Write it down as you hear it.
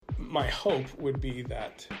my hope would be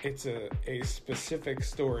that it's a specific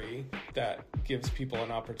story that gives people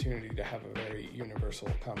an opportunity to have a very universal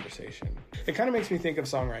conversation. It kind of makes me think of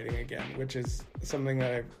songwriting again, which is something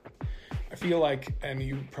that I feel like, and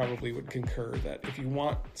you probably would concur, that if you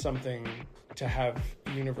want something to have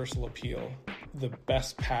universal appeal, the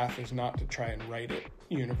best path is not to try and write it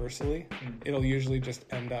universally. It'll usually just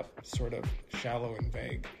end up sort of shallow and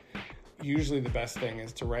vague. Usually the best thing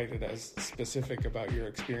is to write it as specific about your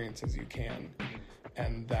experience as you can.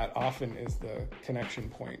 And that often is the connection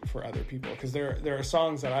point for other people. Because there are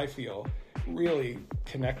songs that I feel really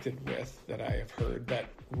connected with that I have heard that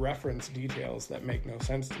reference details that make no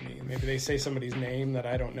sense to me. Maybe they say somebody's name that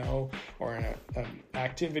I don't know, or an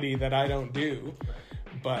activity that I don't do.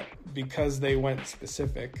 But because they went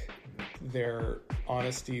specific, their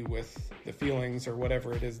honesty with the feelings or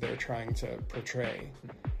whatever it is they're trying to portray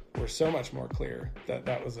were so much more clear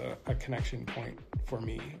that was a connection point for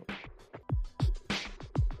me.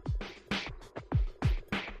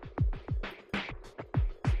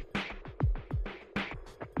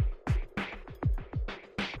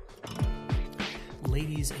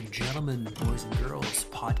 Ladies and gentlemen, boys and girls,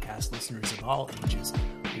 podcast listeners of all ages,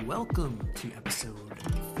 welcome to episode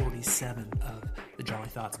 47 of the Jolly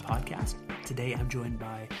Thoughts podcast. Today I'm joined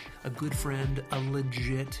by a good friend, a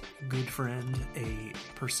legit good friend, a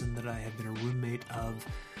person that I have been a roommate of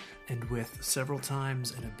and with several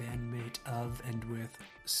times, and a bandmate of and with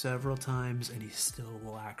several times, and he still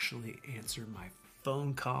will actually answer my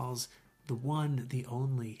phone calls. The one, the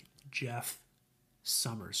only, Jeff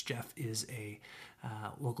Summers. Jeff is a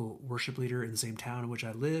local worship leader in the same town in which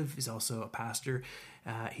I live. He's also a pastor.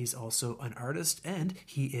 He's also an artist, and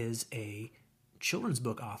he is a children's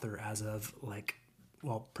book author as of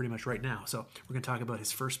pretty much right now. So we're going to talk about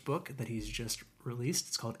his first book that he's just released.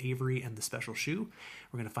 It's called Avery and the Special Shoe.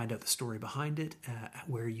 We're going to find out the story behind it,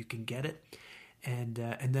 where you can get it. And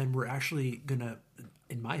then we're actually going to,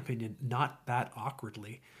 in my opinion, not that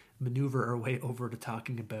awkwardly, maneuver our way over to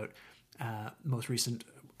talking about most recent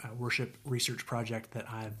worship research project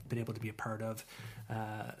that I've been able to be a part of,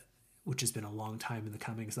 which has been a long time in the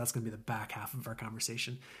coming. So that's going to be the back half of our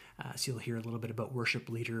conversation. So you'll hear a little bit about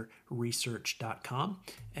worshipleaderresearch.com.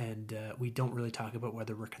 And we don't really talk about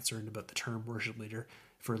whether we're concerned about the term worship leader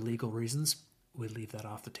for legal reasons. We leave that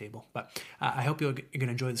off the table. But I hope you're going to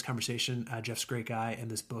enjoy this conversation. Jeff's a great guy, and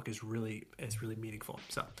this book is really meaningful.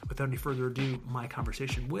 So without any further ado, my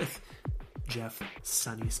conversation with Jeff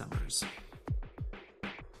Sunny Summers.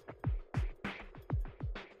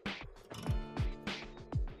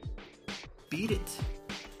 Beat it.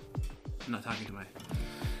 I'm not talking to my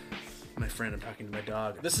friend, I'm talking to my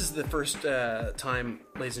dog. This is the first time,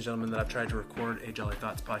 ladies and gentlemen, that I've tried to record a Jolly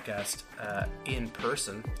Thoughts podcast in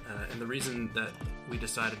person. And the reason that we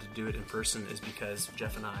decided to do it in person is because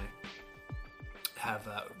Jeff and I have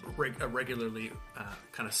a regularly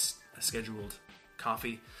kind of scheduled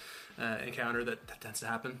coffee encounter that tends to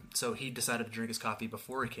happen. So he decided to drink his coffee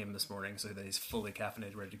before he came this morning so that he's fully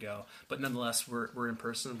caffeinated, ready to go. But nonetheless, we're in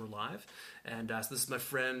person, we're live. And so this is my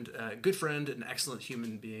friend, good friend, an excellent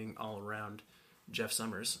human being all around, Jeff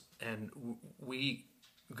Summers. And we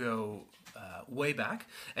go way back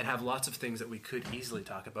and have lots of things that we could easily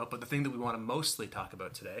talk about. But the thing that we want to mostly talk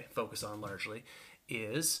about today, focus on largely,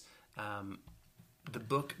 is the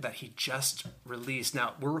book that he just released.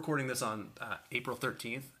 Now, we're recording this on April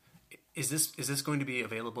 13th. Is this going to be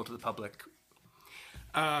available to the public?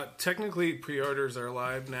 Technically, pre-orders are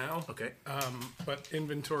live now. Okay. But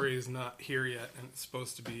inventory is not here yet, and it's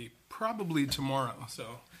supposed to be probably tomorrow.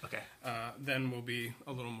 So okay. Then we'll be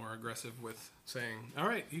a little more aggressive with saying, all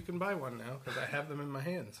right, you can buy one now, because I have them in my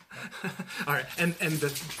hands. All right. And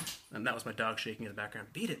that was my dog shaking in the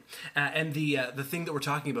background. Beat it. And the thing that we're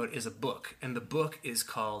talking about is a book, and the book is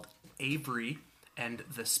called Avery and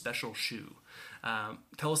the Special Shoe.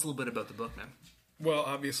 Tell us a little bit about the book, man. Well,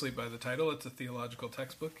 obviously by the title, it's a theological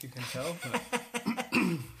textbook, you can tell.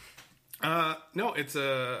 But no, it's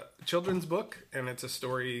a children's book, and it's a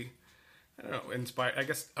story, I don't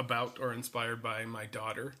know, about or inspired by my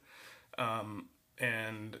daughter.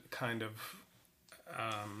 And kind of,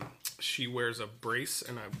 she wears a brace,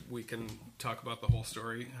 and we can talk about the whole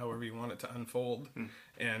story however you want it to unfold.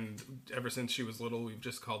 And ever since she was little, we've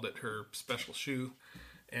just called it her special shoe.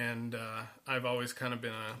 And I've always kind of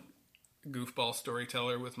been a goofball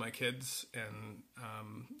storyteller with my kids, and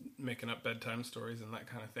making up bedtime stories and that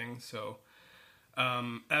kind of thing. So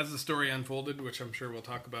as the story unfolded, which I'm sure we'll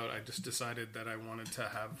talk about, I just decided that I wanted to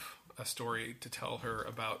have a story to tell her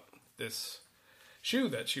about this shoe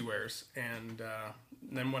that she wears. And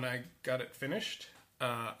then when I got it finished,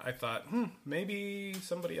 I thought, maybe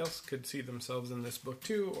somebody else could see themselves in this book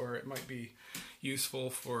too, or it might be useful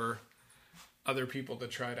for other people to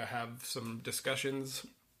try to have some discussions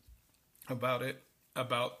about it,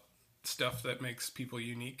 about stuff that makes people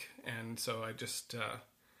unique. And so I just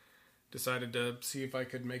decided to see if I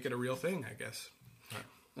could make it a real thing, I guess.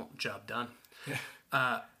 Well, job done.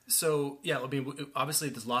 Yeah. So, yeah, I mean, obviously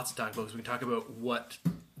there's lots to talk about. So we can talk about what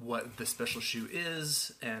the special shoe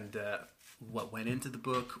is and what went into the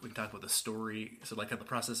book. We can talk about the story, so like the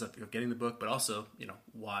process of getting the book, but also,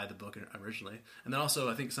 why the book originally. And then also,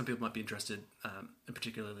 I think some people might be interested in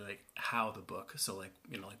particularly like how the book. So like,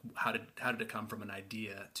 like how did it come from an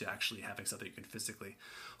idea to actually having something you can physically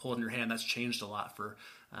hold in your hand? That's changed a lot for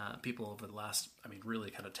people over the last, really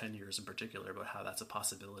kind of 10 years in particular, about how that's a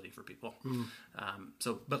possibility for people.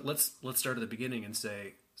 But let's start at the beginning and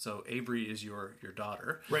say, so Avery is your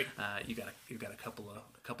daughter, right? You've got a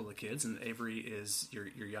couple of kids, and Avery is your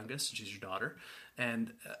youngest. She's your daughter,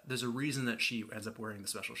 and there's a reason that she ends up wearing the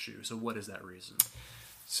special shoe. So what is that reason?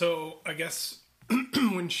 So I guess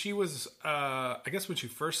when she was, when she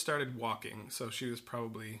first started walking, so she was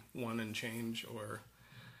probably 1 and change, or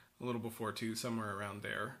a little before 2, somewhere around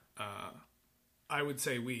there. I would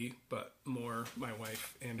say but more my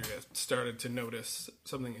wife Andrea started to notice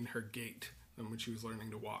something in her gait when she was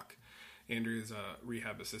learning to walk. Andrea is a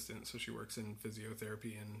rehab assistant, so she works in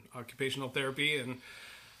physiotherapy and occupational therapy, and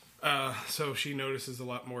so she notices a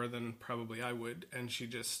lot more than probably I would, and she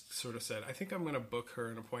just sort of said, I think I'm going to book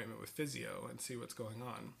her an appointment with physio and see what's going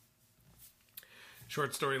on.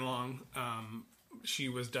 Short story long, she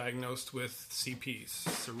was diagnosed with CP,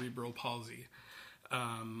 cerebral palsy,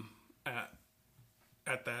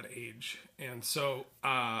 at that age. And so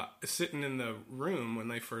sitting in the room when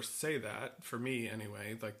they first say that, for me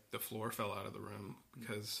anyway, like the floor fell out of the room,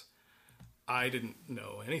 because I didn't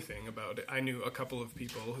know anything about it. I knew a couple of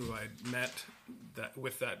people who I'd met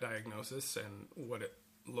with that diagnosis and what it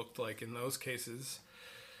looked like in those cases.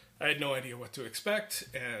 I had no idea what to expect,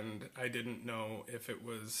 and I didn't know if it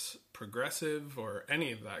was progressive or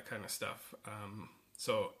any of that kind of stuff.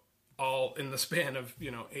 So all in the span of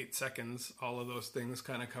 8 seconds, all of those things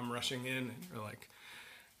kind of come rushing in, and you're like,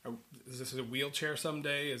 is this a wheelchair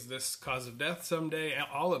someday? Is this cause of death someday?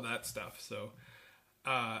 All of that stuff. So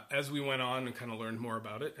as we went on and kind of learned more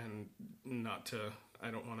about it, and I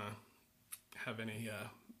don't want to have any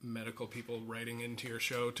medical people writing into your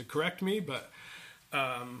show to correct me, but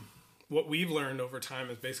what we've learned over time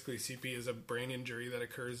is basically CP is a brain injury that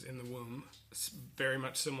occurs in the womb. It's very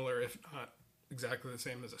much similar, if not exactly the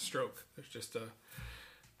same as a stroke. There's just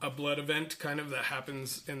a blood event kind of that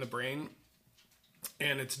happens in the brain,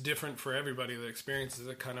 and it's different for everybody that experiences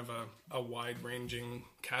a kind of a wide-ranging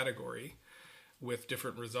category with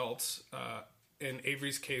different results. In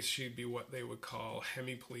Avery's case, she'd be what they would call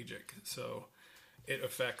hemiplegic, so it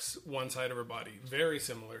affects one side of her body, very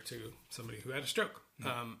similar to somebody who had a stroke.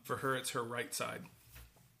 For her, it's her right side,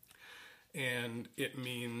 and it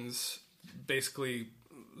means basically,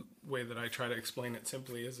 way that I try to explain it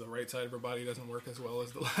simply is the right side of her body doesn't work as well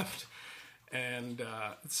as the left. And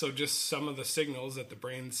so just some of the signals that the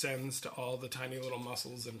brain sends to all the tiny little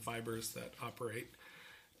muscles and fibers that operate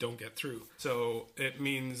don't get through. So it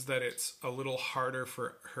means that it's a little harder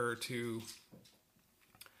for her to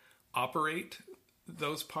operate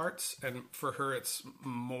those parts. And for her, it's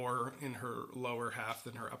more in her lower half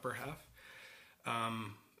than her upper half.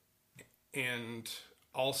 And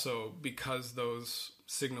also, because those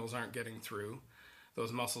signals aren't getting through,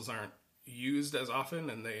 those muscles aren't used as often,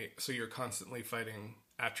 and so you're constantly fighting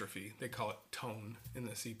atrophy. They call it tone in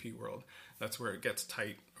the CP world. That's where it gets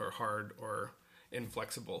tight or hard or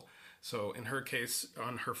inflexible. So in her case,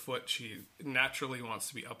 on her foot, she naturally wants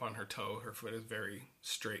to be up on her toe. Her foot is very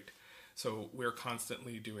straight. So we're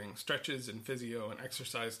constantly doing stretches and physio and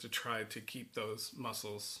exercise to try to keep those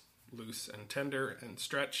muscles loose and tender and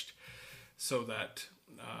stretched, so that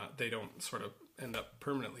they don't sort of end up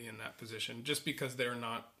permanently in that position, just because they're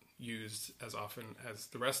not used as often as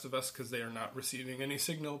the rest of us, because they are not receiving any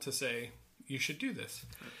signal to say, you should do this.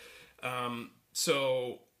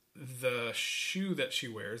 So the shoe that she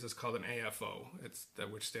wears is called an AFO,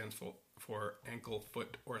 which stands for ankle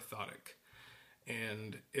foot orthotic.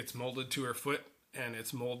 And it's molded to her foot, and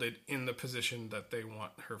it's molded in the position that they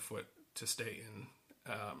want her foot to stay in.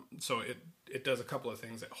 So it does a couple of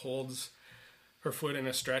things. It holds her foot in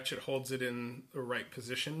a stretch. It holds it in the right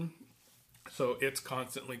position. So it's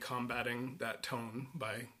constantly combating that tone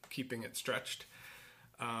by keeping it stretched.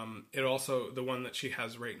 It also, the one that she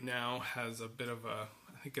has right now, has a bit of I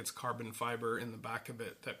think it's carbon fiber in the back of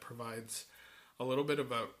it that provides a little bit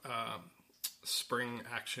of spring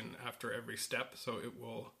action after every step. So it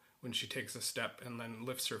will, when she takes a step and then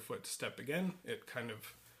lifts her foot to step again, it kind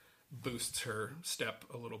of boosts her step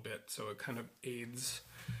a little bit. So it kind of aids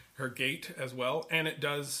her gait as well. And it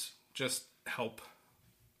does just help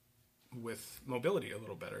with mobility a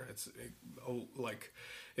little better. Like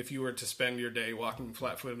if you were to spend your day walking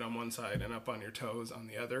flat-footed on one side and up on your toes on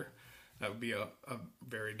the other, that would be a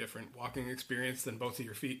very different walking experience than both of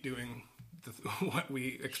your feet doing what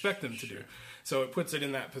we expect them to do. So it puts it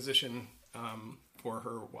in that position for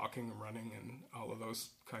her walking and running and all of those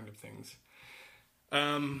kind of things.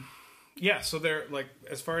 So they're like,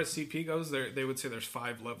 as far as CP goes, they would say there's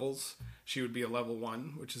 5 levels. She would be a level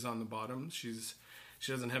 1, which is on the bottom. She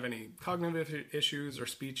doesn't have any cognitive issues or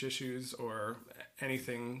speech issues or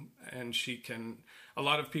anything, and a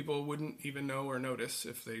lot of people wouldn't even know or notice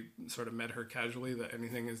if they sort of met her casually that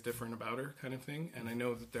anything is different about her, kind of thing. And I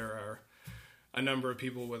know that there are a number of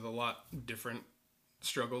people with a lot different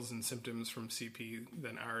struggles and symptoms from CP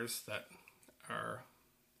than ours that are,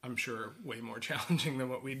 I'm sure, way more challenging than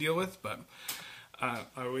what we deal with. But I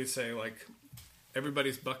always say, like,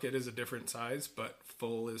 everybody's bucket is a different size, but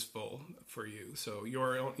full is full for you. So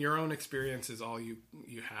your own experience is all you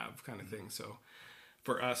have, kind of thing. So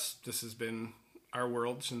for us, this has been our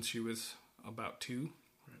world since she was about 2.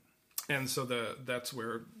 Right. And so that's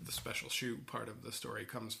where the special shoe part of the story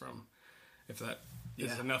comes from, if that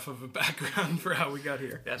is enough of a background for how we got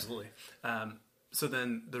here. Absolutely. So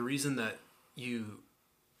then the reason that you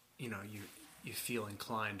feel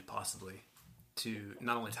inclined possibly to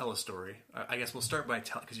not only tell a story, I guess we'll start by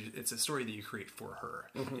because it's a story that you create for her.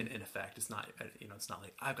 Mm-hmm. In effect, it's not it's not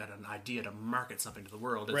like I've got an idea to market something to the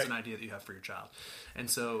world. It's an idea that you have for your child, and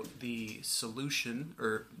so the solution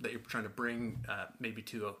or that you're trying to bring maybe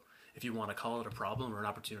to if you want to call it a problem or an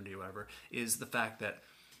opportunity or whatever, is the fact that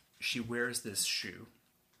she wears this shoe,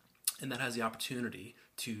 and that has the opportunity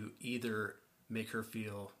to either make her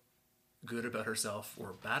feel good about herself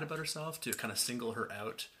or bad about herself, to kind of single her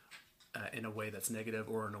out in a way that's negative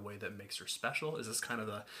or in a way that makes her special. Is this kind of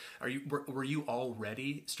were you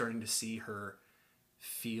already starting to see her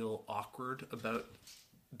feel awkward about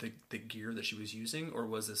the gear that she was using, or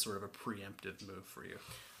was this sort of a preemptive move for you?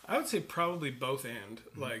 I would say probably both and.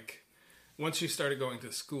 Mm-hmm. Like, once she started going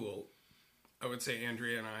to school, I would say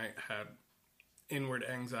Andrea and I had inward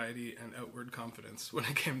anxiety and outward confidence when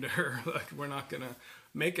it came to her. Like, we're not going to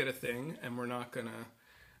make it a thing, and we're not going to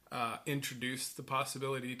introduce the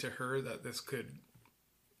possibility to her that this could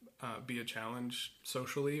be a challenge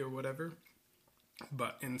socially or whatever.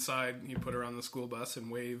 But inside, you put her on the school bus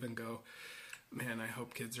and wave and go, man, I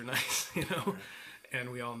hope kids are nice, Right.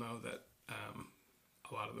 And we all know that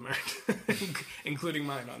a lot of them aren't, including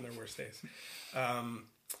mine on their worst days.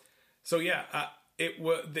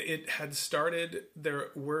 It had started, there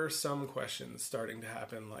were some questions starting to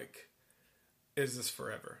happen, like, is this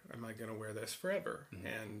forever? Am I going to wear this forever? Mm-hmm.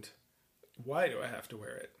 And why do I have to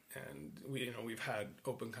wear it? And we've had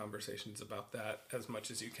open conversations about that as much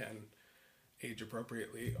as you can, age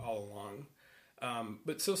appropriately, all along.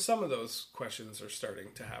 But so some of those questions are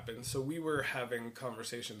starting to happen. So we were having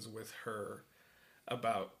conversations with her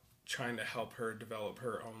about trying to help her develop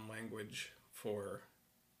her own language for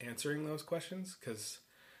answering those questions. Because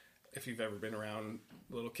if you've ever been around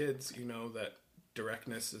little kids, you know that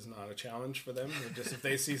directness is not a challenge for them. Just if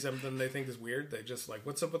they see something they think is weird, they just like,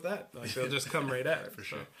 what's up with that? Like, they'll just come right at it. For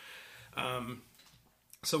sure.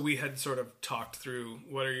 So we had sort of talked through,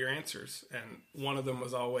 what are your answers? And one of them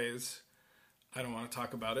was always, I don't want to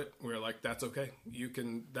talk about it. We were like, that's okay.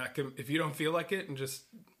 If you don't feel like it, and just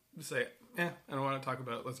say, I don't want to talk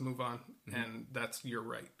about it. Let's move on. Mm-hmm. And that's your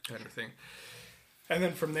right, kind of thing. And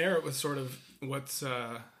then from there, it was sort of, what's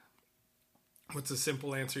a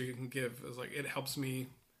simple answer you can give? It was like, it helps me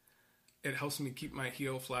keep my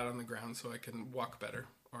heel flat on the ground so I can walk better,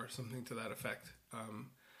 or something to that effect.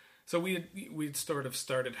 So we'd sort of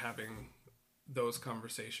started having those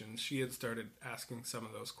conversations. She had started asking some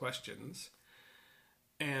of those questions.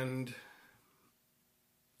 And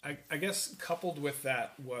I guess coupled with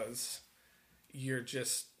that was, you're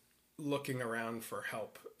just looking around for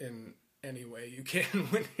help in any way you can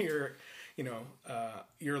when you're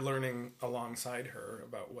learning alongside her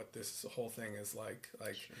about what this whole thing is like.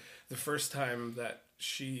 Like, sure. The first time that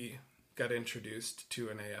she got introduced to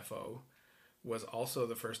an AFO was also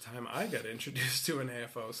the first time I got introduced to an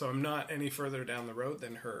AFO. So I'm not any further down the road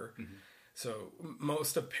than her. Mm-hmm. So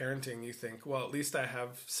most of parenting, you think, well, at least I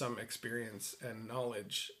have some experience and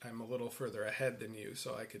knowledge. I'm a little further ahead than you,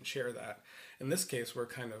 so I can share that. In this case, we're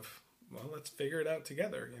kind of, well, let's figure it out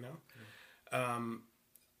together, Mm-hmm.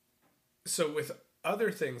 So with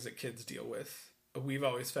other things that kids deal with, we've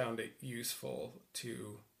always found it useful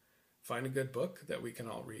to find a good book that we can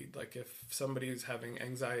all read. Like if somebody's having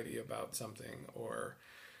anxiety about something, or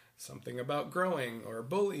something about growing or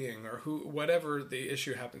bullying, or whatever the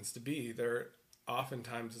issue happens to be, there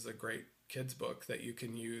oftentimes is a great kids book that you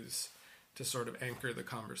can use to sort of anchor the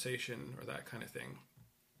conversation or that kind of thing.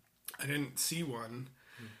 I didn't see one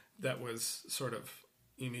that was sort of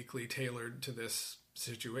uniquely tailored to this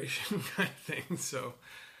situation kind of thing. So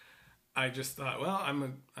I just thought, well,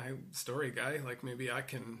 I'm a story guy. Like maybe I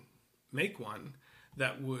can make one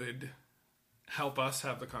that would help us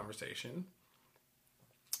have the conversation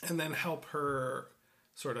and then help her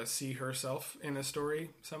sort of see herself in a story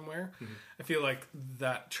somewhere. Mm-hmm. I feel like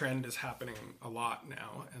that trend is happening a lot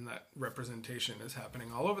now, and that representation is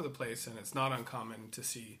happening all over the place. And it's not uncommon to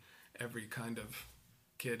see every kind of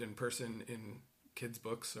kid and person in kids'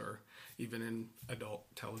 books, or even in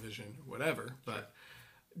adult television, or whatever. But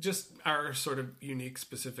just our sort of unique,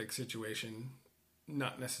 specific situation,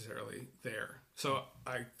 not necessarily there. So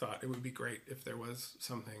I thought it would be great if there was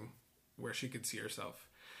something where she could see herself.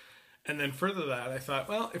 And then further that, I thought,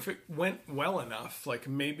 well, if it went well enough, like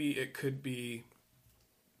maybe it could be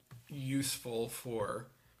useful for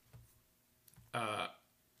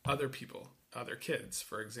other people, other kids,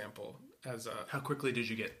 for example. How quickly did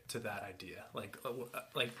you get to that idea? Like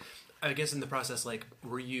I guess in the process, like,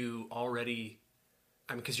 were you already?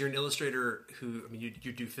 I mean, because you're an illustrator who, I mean,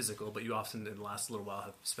 you do physical, but you often in the last little while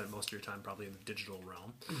have spent most of your time probably in the digital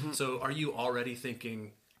realm. Mm-hmm. So are you already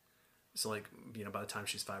thinking? So, like, you know, by the time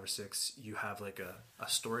she's 5 or 6, you have, like, a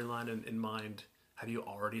storyline in mind. Have you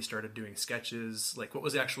already started doing sketches? Like, what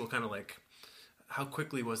was the actual kind of, like, how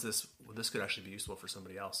quickly was this, well, this could actually be useful for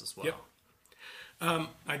somebody else as well? Yep.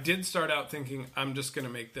 I did start out thinking, I'm just going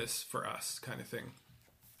to make this for us kind of thing.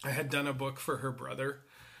 I had done a book for her brother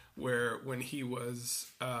where when he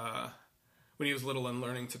was little and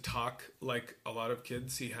learning to talk like a lot of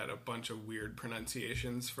kids, he had a bunch of weird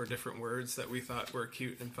pronunciations for different words that we thought were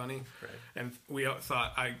cute and funny. Right. And we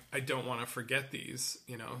thought, I don't want to forget these,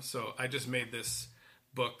 you know, so I just made this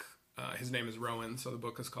book. His name is Rowan, so the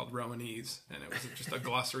book is called Rowanese, and it was just a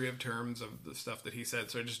glossary of terms of the stuff that he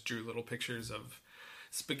said. So I just drew little pictures of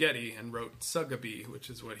spaghetti and wrote Sugabee, which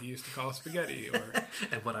is what he used to call spaghetti, or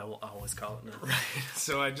and what I will always call it now. Right.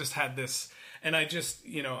 So I just had this, and I just,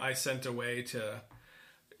 you know, I sent away to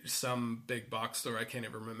some big box store I can't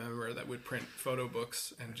even remember that would print photo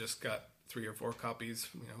books, and just got 3 or 4 copies,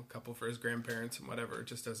 you know, a couple for his grandparents and whatever,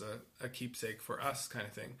 just as a keepsake for us kind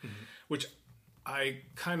of thing. Mm-hmm. Which I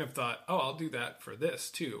kind of thought, oh, I'll do that for this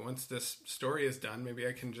too. Once this story is done, maybe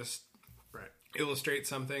I can just illustrate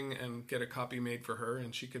something and get a copy made for her,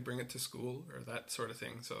 and she could bring it to school, or that sort of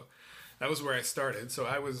thing. So that was where I started. So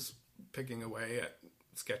I was picking away at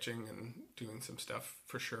sketching and doing some stuff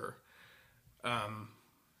for sure.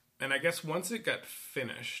 And I guess once it got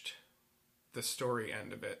finished, the story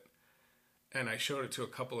end of it, and I showed it to a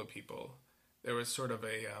couple of people, there was sort of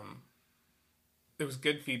there was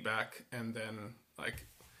good feedback, and then like,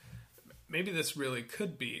 maybe this really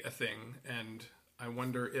could be a thing, and I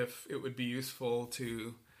wonder if it would be useful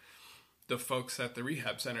to the folks at the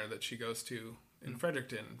rehab center that she goes to in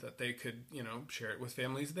Fredericton, that they could, you know, share it with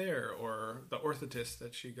families there, or the orthotist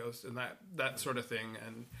that she goes to, and that sort of thing.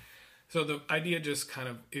 And so the idea just kind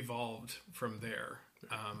of evolved from there.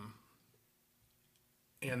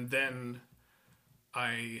 And then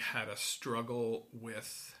I had a struggle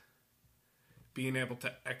with being able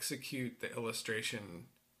to execute the illustration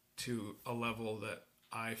to a level that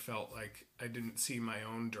I felt like I didn't see my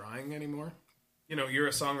own drawing anymore. You know, you're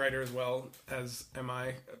a songwriter as well, as am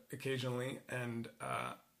I occasionally. And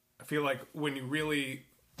I feel like when you really,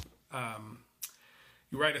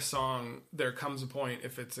 you write a song, there comes a point,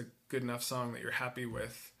 if it's a good enough song that you're happy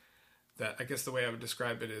with, that I guess the way I would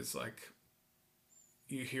describe it is like,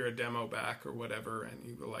 you hear a demo back or whatever, and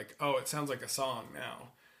you go like, oh, it sounds like a song now.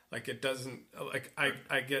 Like, it doesn't, like,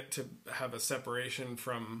 I get to have a separation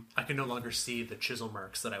from... I can no longer see the chisel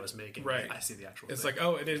marks that I was making. Right. I see the actual It's thing. like,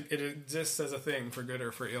 oh, it exists as a thing, for good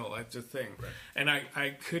or for ill. It's a thing. Right. And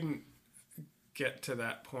I couldn't get to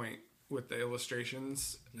that point with the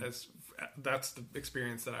illustrations. As that's the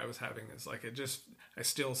experience that I was having, is like, I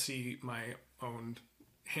still see my own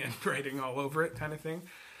handwriting all over it kind of thing.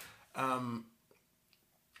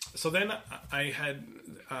 So then I had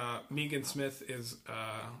Megan Smith is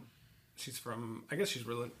she's from, I guess she's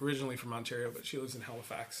originally from Ontario, but she lives in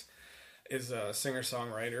Halifax, is a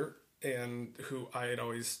singer-songwriter, and who I had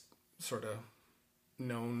always sort of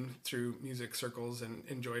known through music circles and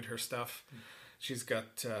enjoyed her stuff. She's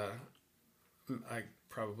got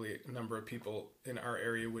probably a number of people in our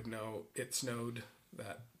area would know It Snowed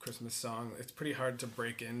that Christmas song. It's pretty hard to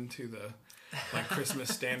break into the like Christmas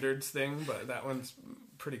standards thing, but that one's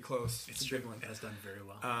pretty close. It's a true. big one. It has done very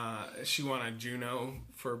well. She won a Juno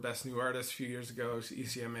for Best New Artist a few years ago.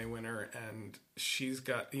 She's ECMA winner, and she's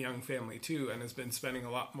got a young family too, and has been spending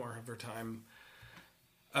a lot more of her time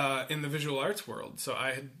in the visual arts world. So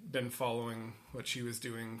I had been following what she was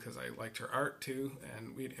doing because I liked her art too,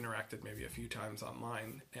 and we'd interacted maybe a few times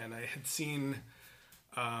online. And I had seen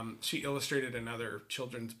she illustrated another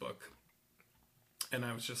children's book, and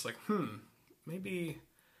I was just like, maybe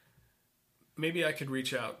I could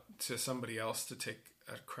reach out to somebody else to take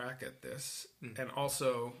a crack at this, and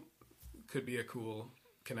also could be a cool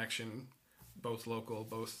connection, both local,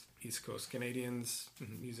 both East Coast Canadians,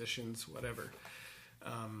 musicians, whatever.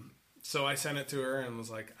 So I sent it to her and was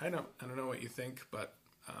like, I don't know what you think, but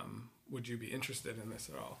would you be interested in this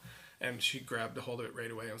at all? And she grabbed a hold of it right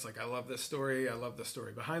away. I was like, I love this story. I love the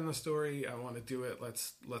story behind the story. I want to do it.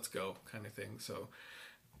 Let's go, kind of thing. So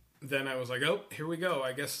then I was like, oh, here we go.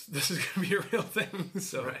 I guess this is going to be a real thing.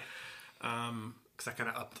 So, right. Because that kind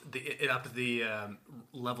of upped the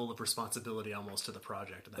level of responsibility almost to the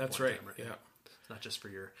project. At that that's point right. In time, Yeah. It's not just for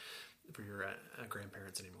your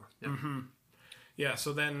grandparents anymore. Yeah. Mm-hmm. Yeah.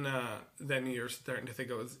 So then you're starting to think,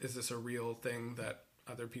 is this a real thing that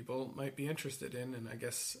other people might be interested in? And I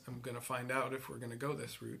guess I'm going to find out if we're going to go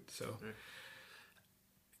this route. So right.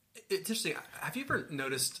 It's interesting. Have you ever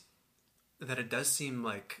noticed that it does seem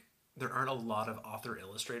like there aren't a lot of author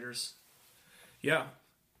illustrators? Yeah.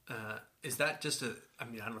 Is that just I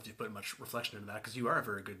don't know if you put much reflection into that, because you are a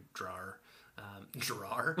very good drawer.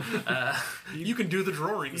 You can do the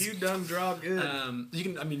drawings. You done draw good.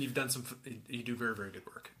 You've done you do very, very good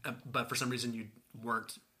work. But for some reason you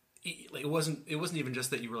weren't, like, it wasn't even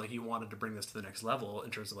just that you were like, you wanted to bring this to the next level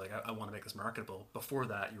in terms of like, I want to make this marketable. Before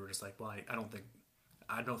that, you were just like, well,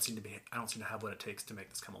 I don't seem to have what it takes to make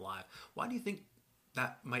this come alive. Why do you think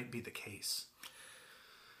that might be the case?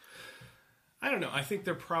 I don't know. I think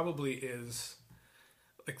there probably is,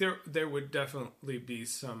 like, there would definitely be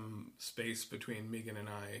some space between Megan and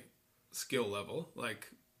I skill level,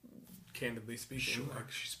 like, candidly speaking. Sure.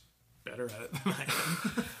 Like, she's better at it than I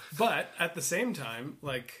am. But at the same time,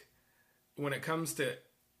 like, when it comes to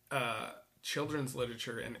children's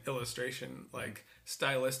literature and illustration, like,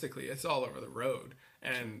 stylistically, it's all over the road.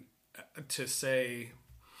 And to say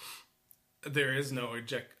there is no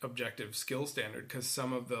objective skill standard, because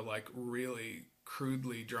some of the like really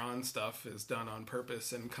crudely drawn stuff is done on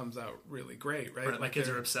purpose and comes out really great, right? Like kids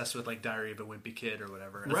are obsessed with like Diary of a Wimpy Kid or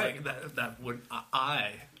whatever. And right. It's like that would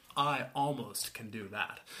I almost can do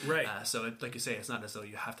that. Right. So like you say, it's not as though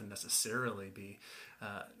you have to necessarily be,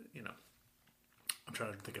 I'm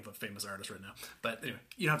trying to think of a famous artist right now, but anyway,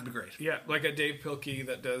 you don't have to be great. Yeah, like a Dave Pilkey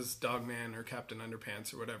that does Dogman or Captain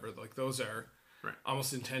Underpants or whatever. Like those are right.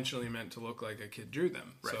 almost intentionally meant to look like a kid drew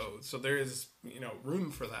them. Right. So there is,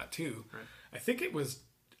 room for that too. Right. I think it was,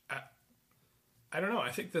 I don't know.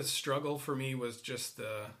 I think the struggle for me was just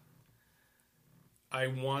I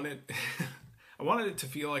wanted it to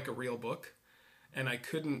feel like a real book, and I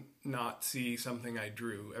couldn't not see something I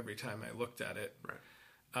drew every time I looked at it. Right.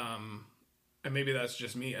 And maybe that's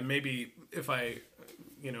just me. And maybe if I,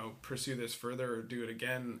 pursue this further or do it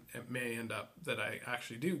again, it may end up that I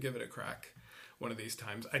actually do give it a crack one of these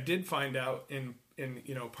times. I did find out in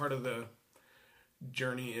part of the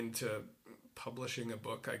journey into publishing a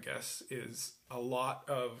book, I guess, is a lot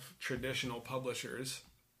of traditional publishers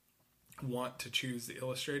want to choose the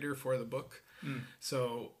illustrator for the book.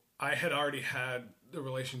 So I had already had the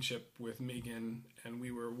relationship with Megan, and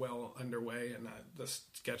we were well underway, and the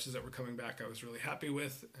sketches that were coming back I was really happy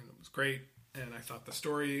with, and it was great. And I thought the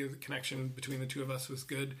story, the connection between the two of us was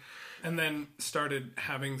good. And then started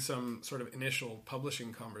having some sort of initial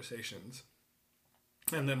publishing conversations.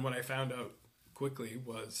 And then what I found out quickly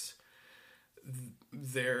was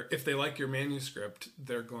if they like your manuscript,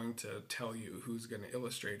 they're going to tell you who's going to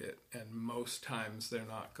illustrate it. And most times they're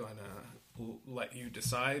not going to let you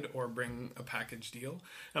decide or bring a package deal.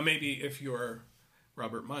 Now, maybe if you're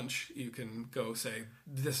Robert Munch, you can go say,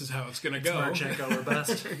 this is how it's going to go. Marchenko or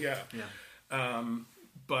best. Yeah.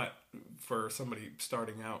 But for somebody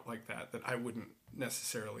starting out like that I wouldn't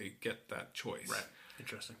necessarily get that choice. Right.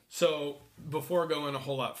 Interesting. So before going a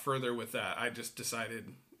whole lot further with that, I just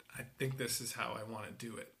decided, I think this is how I want to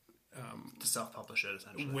do it. To self-publish it,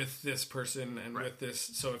 essentially. With this person and with this.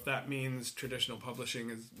 So if that means traditional publishing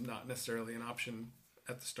is not necessarily an option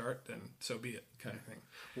at the start, then so be it, kind of thing.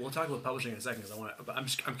 Well, we'll talk about publishing in a second,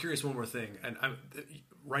 because I'm curious one more thing. And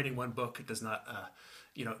writing one book does not,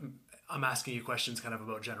 I'm asking you questions kind of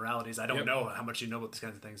about generalities. I don't know how much you know about these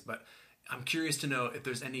kinds of things, but I'm curious to know if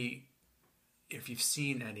there's any if you've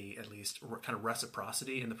seen any, at least, kind of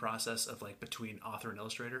reciprocity in the process of like between author and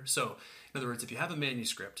illustrator. So, in other words, if you have a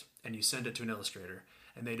manuscript and you send it to an illustrator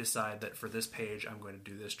and they decide that for this page I'm going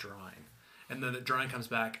to do this drawing, and then the drawing comes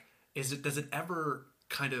back, does it ever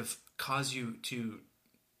kind of cause you to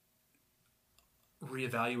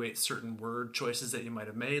reevaluate certain word choices that you might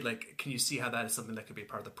have made? Like, can you see how that is something that could be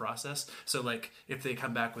part of the process? So like if they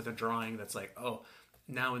come back with a drawing that's like, oh,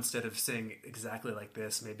 now instead of saying exactly like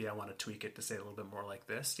this, maybe I want to tweak it to say a little bit more like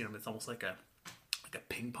this. You know, it's almost like a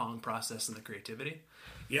ping pong process in the creativity.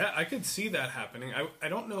 Yeah, I could see that happening. I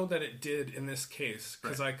don't know that it did in this case,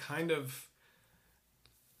 because I kind of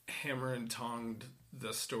hammer and tonged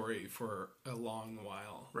the story for a long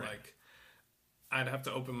while. Like, I'd have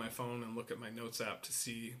to open my phone and look at my notes app to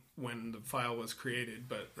see when the file was created,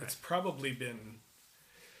 but it's probably been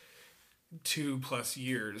 2+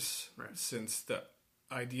 years since the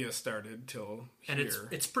idea started till here. And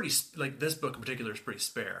it's pretty, like, this book in particular is pretty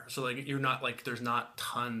spare. So like you're not like, there's not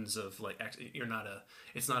tons of like,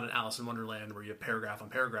 it's not an Alice in Wonderland where you have paragraph on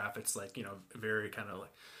paragraph. It's like, you know, very kind of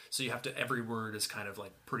like, so you have to, every word is kind of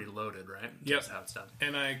like pretty loaded, right? Yeah, that's how it's done.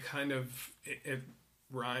 And I kind of it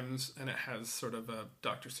rhymes and it has sort of a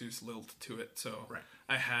Dr. Seuss lilt to it. So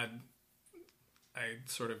I'd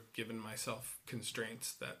sort of given myself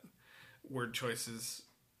constraints that word choices,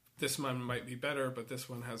 this one might be better, but this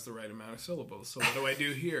one has the right amount of syllables. So what do I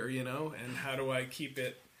do here, you know? And how do I keep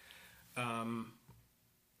it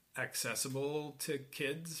accessible to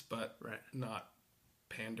kids, but not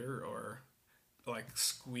pander or like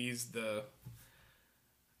squeeze the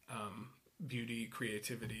beauty,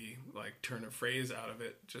 creativity, like turn a phrase out of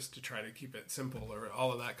it just to try to keep it simple, or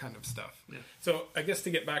all of that kind of stuff. Yeah. So I guess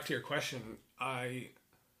to get back to your question, I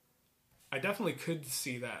definitely could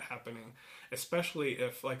see that happening, especially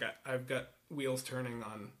if like I've got wheels turning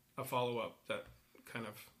on a follow-up that kind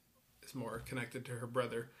of is more connected to her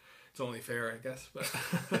brother. It's only fair, I guess. But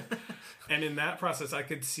and in that process, I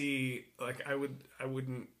could see like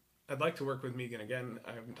I'd like to work with Megan again.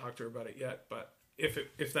 I haven't talked to her about it yet, but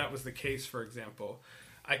if that was the case, for example,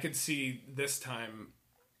 I could see this time,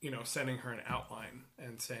 you know, sending her an outline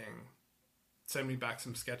and saying, send me back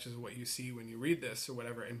some sketches of what you see when you read this or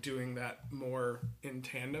whatever, and doing that more in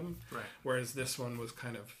tandem. Right. Whereas this one was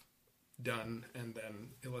kind of done and then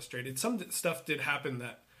illustrated. Some stuff did happen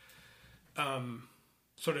that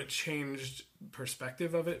sort of changed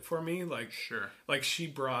perspective of it for me. Like, like she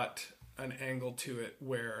brought an angle to it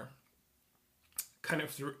where kind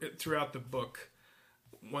of throughout the book,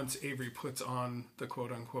 once Avery puts on the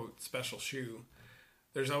quote unquote special shoe,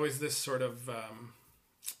 there's always this sort of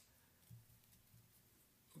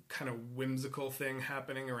kind of whimsical thing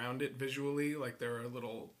happening around it visually. Like there are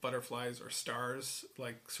little butterflies or stars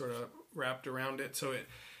like sort of wrapped around it. So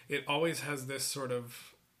it always has this sort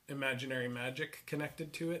of imaginary magic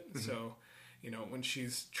connected to it. Mm-hmm. So, you know, when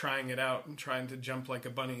she's trying it out and trying to jump like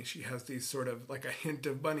a bunny, she has these sort of like a hint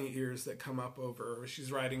of bunny ears that come up over her. Or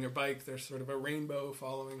she's riding her bike, there's sort of a rainbow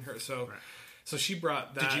following her. So so she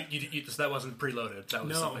brought that. So that wasn't preloaded? That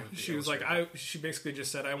was something she was like, she basically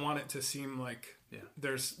just said, I want it to seem like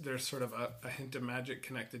there's sort of a hint of magic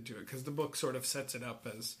connected to it. Because the book sort of sets it up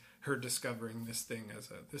as her discovering this thing as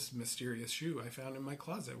this mysterious shoe I found in my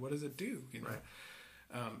closet. What does it do? You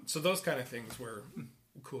know? So those kind of things were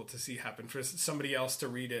cool to see happen, for somebody else to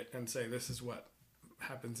read it and say, this is what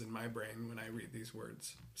happens in my brain when I read these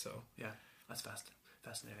words. So yeah, that's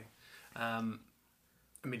fascinating. I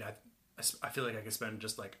mean, I feel like I could spend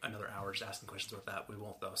just like another hour just asking questions about that. We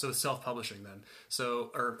won't though. So it's self-publishing then.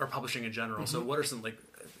 So, or publishing in general. Mm-hmm. So what are some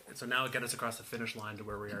so now get us across the finish line to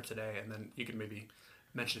where we are today. And then you can maybe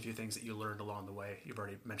mention a few things that you learned along the way. You've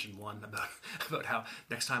already mentioned one about how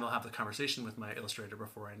next time I'll have the conversation with my illustrator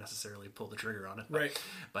before I necessarily pull the trigger on it.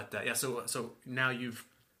 But yeah, so now you've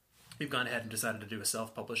gone ahead and decided to do a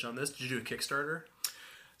self-publish on this. Did you do a Kickstarter?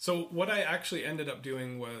 So what I actually ended up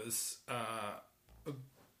doing was a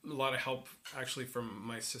lot of help actually from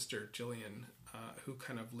my sister Jillian, who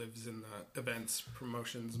kind of lives in the events,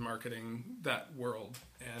 promotions, marketing, that world.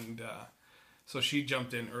 And so she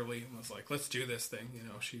jumped in early and was like, let's do this thing. You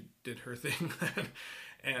know, she did her thing.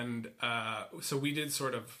 And so we did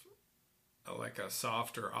sort of like a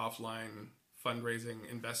soft or offline fundraising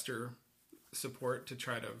investor support to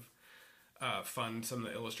try to fund some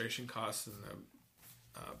of the illustration costs and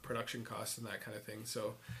the production costs and that kind of thing.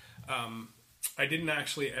 So I didn't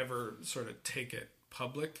actually ever sort of take it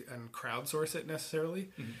public and crowdsource it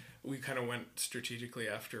necessarily. Mm-hmm. We kind of went strategically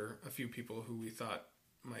after a few people who we thought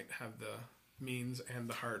might have the means and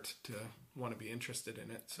the heart to want to be interested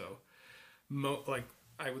in it. So like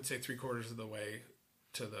I would say 3/4 of the way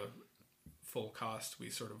to the full cost,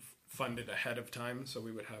 we sort of funded ahead of time, so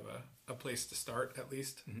we would have a place to start at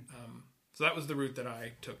least. So that was the route that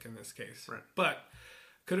I took in this case. Right. But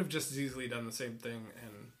could have just as easily done the same thing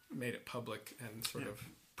and made it public and sort of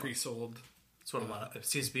pre-sold. It's what it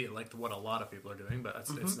seems to be like what a lot of people are doing, but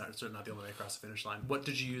it's not the only way across the finish line. What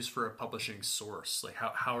did you use for a publishing source? Like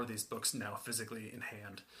how are these books now physically in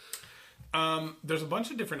hand? There's a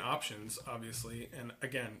bunch of different options, obviously, and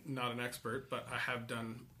again, not an expert, but I have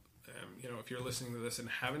done. If you're listening to this and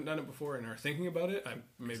haven't done it before and are thinking about it, I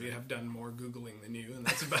maybe have done more Googling than you, and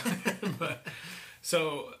that's about it. But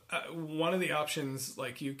so one of the options,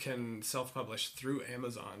 like you can self-publish through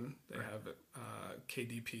Amazon. They have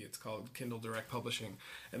KDP, it's called Kindle Direct Publishing,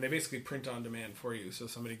 and they basically print on demand for you. So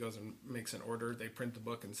somebody goes and makes an order, they print the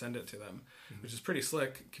book and send it to them, which is pretty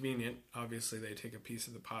slick, convenient. Obviously, they take a piece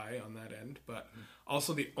of the pie on that end, but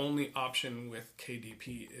also the only option with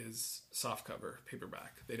KDP is softcover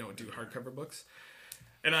paperback. They don't do hardcover books.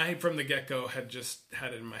 And I, from the get-go, had just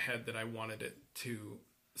had it in my head that I wanted it to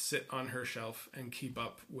sit on her shelf and keep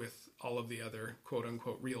up with all of the other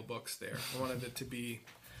quote-unquote real books there. I wanted it to be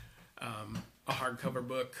a hardcover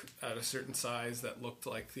book at a certain size that looked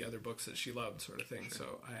like the other books that she loved, sort of thing. Sure.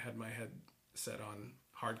 So I had my head set on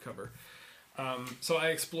hardcover. So I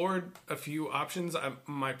explored a few options.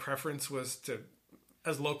 My preference was to,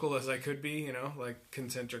 as local as I could be, like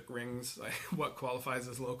concentric rings, like what qualifies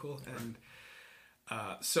as local. And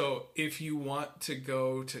so if you want to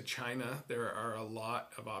go to China, there are a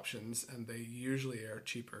lot of options, and they usually are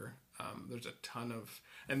cheaper. There's a ton of,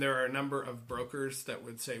 and there are a number of brokers that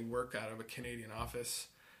would say work out of a Canadian office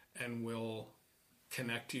and will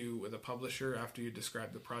connect you with a publisher after you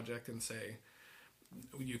describe the project and say,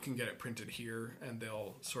 you can get it printed here, and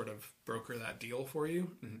they'll sort of broker that deal for you.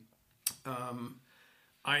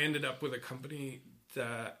 I ended up with a company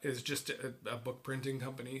that is just a book printing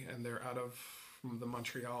company, and they're out of the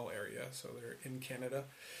Montreal area, so they're in Canada.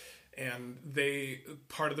 And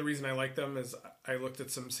part of the reason I like them is I looked at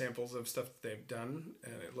some samples of stuff that they've done,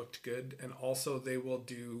 and it looked good. And also they will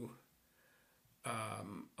do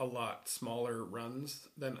a lot smaller runs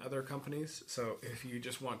than other companies. So if you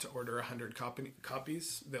just want to order 100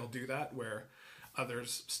 copies, they'll do that, where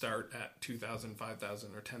others start at 2,000,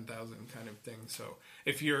 5,000, or 10,000 kind of thing. So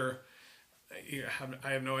if I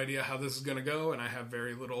have no idea how this is going to go, and I have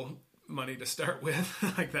very little money to start with,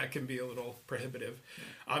 like that can be a little prohibitive.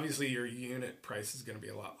 Obviously your unit price is going to be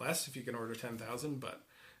a lot less if you can order 10,000, but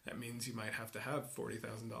that means you might have to have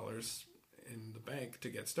 $40,000 in the bank to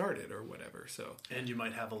get started or whatever. So, and you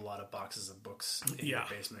might have a lot of boxes of books in your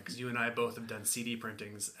basement, because you and I both have done CD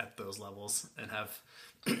printings at those levels and have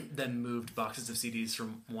then moved boxes of CDs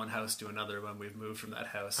from one house to another when we've moved from that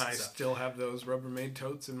house. I still have those Rubbermaid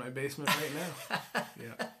totes in my basement right now.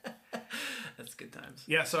 Yeah. That's good times.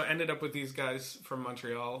 Yeah, so I ended up with these guys from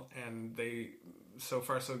Montreal, and they, so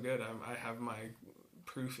far so good. I have my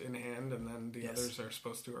proof in hand, and then the others are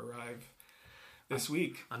supposed to arrive this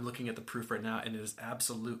week. I'm looking at the proof right now, and it is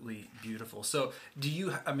absolutely beautiful. So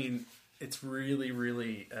it's really,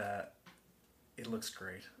 really, it looks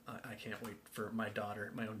great. I can't wait for my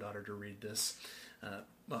own daughter to read this.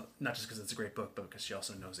 Well, not just because it's a great book, but because she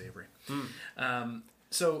also knows Avery.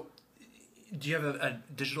 So do you have a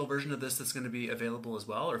digital version of this that's going to be available as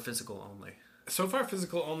well, or physical only? So far,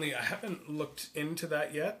 physical only. I haven't looked into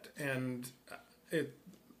that yet, and it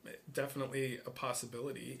definitely a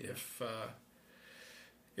possibility. Yeah.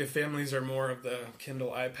 If families are more of the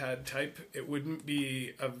Kindle iPad type, it wouldn't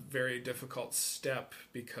be a very difficult step,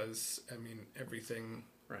 because everything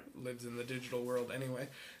lives in the digital world anyway.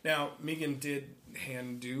 Now, Megan did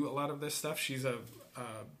hand do a lot of this stuff. She's a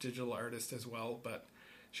digital artist as well, but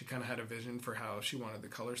she kind of had a vision for how she wanted the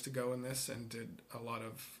colors to go in this, and did a lot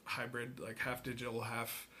of hybrid, like half digital,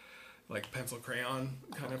 half like pencil crayon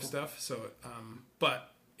kind of stuff. So,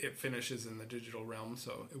 but it finishes in the digital realm,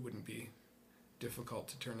 so it wouldn't be difficult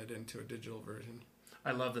to turn it into a digital version.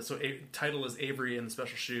 I love this. So title is Avery and the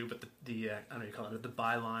Special Shoe, but the I don't know, you call it the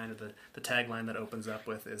byline, or the tagline that opens up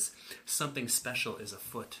with is "Something special is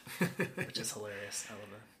afoot," which is hilarious. I love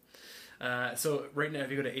that. So right now, if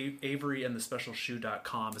you go to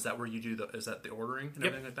averyandthespecialshoe.com, is that where you do is that the ordering and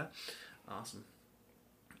everything like that? Awesome.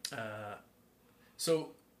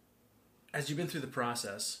 So as you've been through the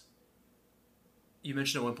process, you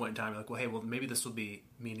mentioned at one point in time, you're like, maybe this will be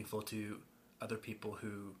meaningful to other people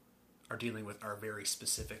who are dealing with our very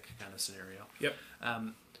specific kind of scenario. Yep.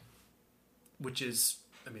 Which is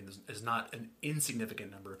not an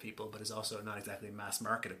insignificant number of people, but is also not exactly mass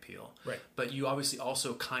market appeal. Right. But you obviously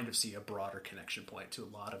also kind of see a broader connection point to a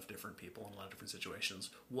lot of different people in a lot of different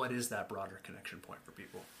situations. What is that broader connection point for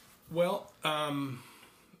people? Well,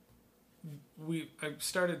 I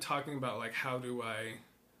started talking about like how do I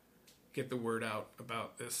get the word out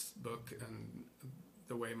about this book, and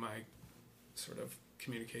the way my sort of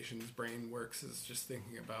communications brain works is just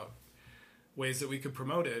thinking about ways that we could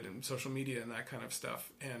promote it and social media and that kind of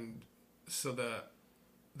stuff. And so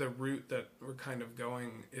the route that we're kind of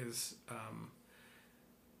going is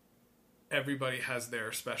everybody has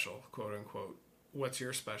their special, quote unquote. What's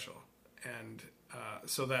your special? And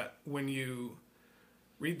so that when you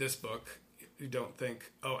read this book, you don't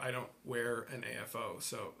think, oh, I don't wear an AFO,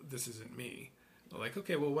 so this isn't me. Like,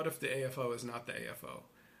 okay, well, what if the AFO is not the AFO?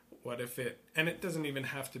 What if and it doesn't even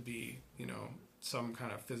have to be, some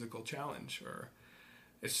kind of physical challenge, or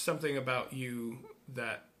it's something about you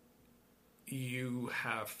that you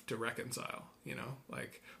have to reconcile,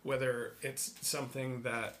 like whether it's something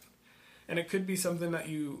that, and it could be something that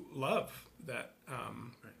you love, that,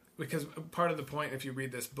 right. Because part of the point, if you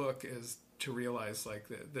read this book, is to realize like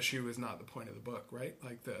the shoe is not the point of the book, right?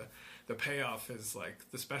 Like the payoff is like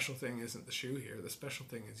the special thing isn't the shoe here. The special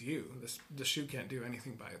thing is you. The shoe can't do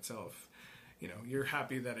anything by itself. You're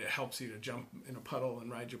happy that it helps you to jump in a puddle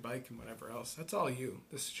and ride your bike and whatever else. That's all you.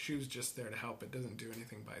 This shoe's just there to help. It doesn't do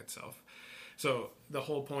anything by itself. So the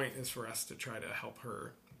whole point is for us to try to help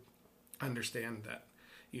her understand that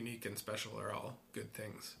unique and special are all good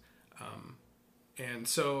things. And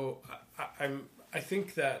so I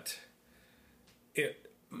think that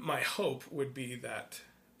my hope would be that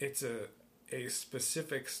it's a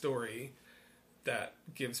specific story that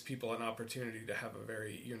gives people an opportunity to have a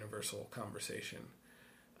very universal conversation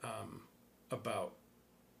about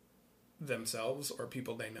themselves or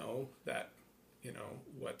people they know that,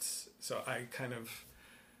 so I kind of,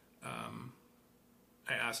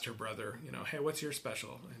 I asked her brother, hey, what's your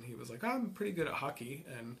special? And he was like, I'm pretty good at hockey,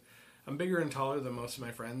 and I'm bigger and taller than most of my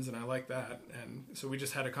friends, and I like that. And so we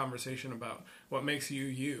just had a conversation about what makes you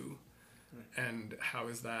you, right. And how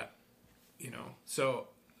is that, so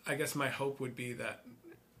I guess my hope would be that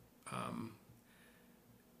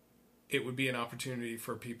it would be an opportunity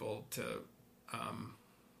for people to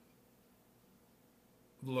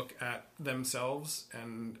look at themselves,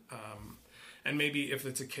 and maybe if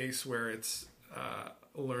it's a case where it's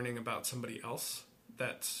learning about somebody else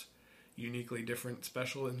that's uniquely different,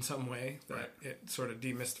 special in some way, that right. It sort of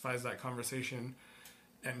demystifies that conversation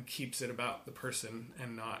and keeps it about the person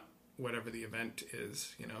and not whatever the event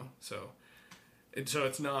is, so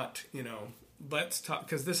it's not, let's talk,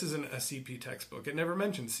 because this isn't a CP textbook. It never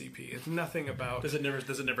mentions CP. It's nothing about... Does it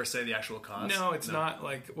never say the actual cause? No, it's not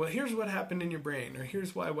like, well, here's what happened in your brain, or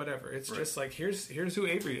here's why, whatever. It's right. Just like, here's who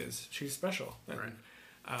Avery is. She's special. And,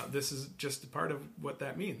 right. This is just a part of what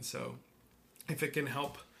that means. So if it can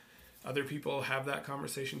help other people have that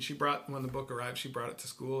conversation. When the book arrived, she brought it to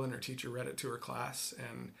school, and her teacher read it to her class,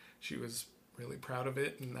 and she was really proud of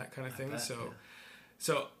it and that kind of thing.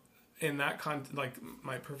 So in that like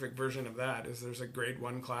my perfect version of that is there's a grade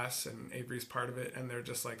 1 class, and Avery's part of it, and they're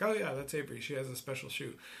just like, oh yeah, that's Avery. She has a special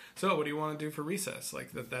shoe. So what do you want to do for recess?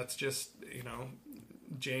 Like that's just,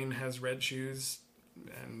 Jane has red shoes,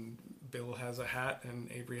 and Bill has a hat,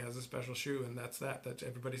 and Avery has a special shoe, and that's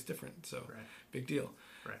everybody's different. So right. Big deal.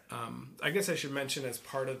 Right. I guess I should mention, as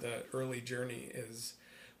part of the early journey, is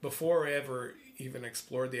before I ever even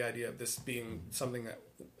explored the idea of this being something that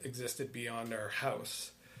existed beyond our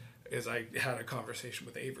house, is I had a conversation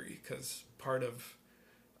with Avery, because part of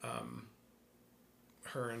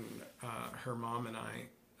her and her mom and I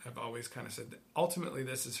have always kind of said that ultimately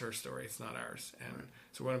this is her story, it's not ours, and right.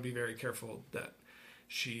 So we want to be very careful that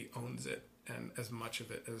she owns it, and as much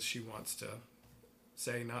of it as she wants to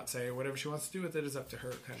say, not say, whatever she wants to do with it is up to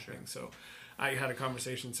her, kind of thing. So I had a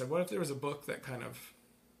conversation and said, what if there was a book that kind of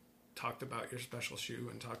talked about your special shoe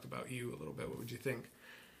and talked about you a little bit? What would you think?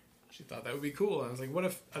 She thought that would be cool. And I was like, what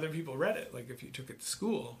if other people read it? Like if you took it to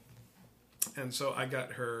school? And so I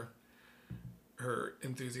got her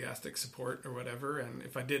enthusiastic support or whatever. And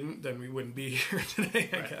if I didn't, then we wouldn't be here today,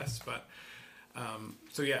 I guess. But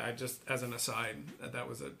so yeah, I just, as an aside, that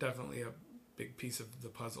was definitely a big piece of the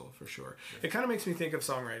puzzle for sure. It kind of makes me think of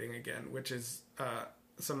songwriting again, which is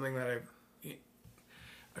something that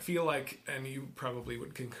I feel like, and you probably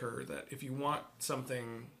would concur, that if you want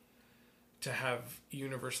something to have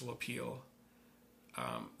universal appeal,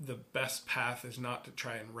 the best path is not to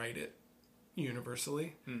try and write it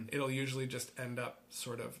universally. It'll usually just end up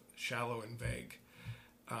sort of shallow and vague.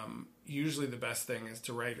 Usually the best thing is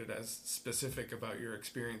to write it as specific about your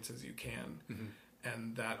experience as you can. Mm-hmm.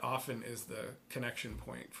 And that often is the connection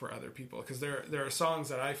point for other people. Because there are songs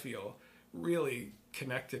that I feel really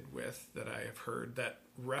connected with, that I have heard, that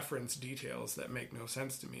reference details that make no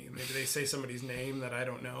sense to me. Maybe they say somebody's name that I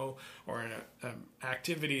don't know, or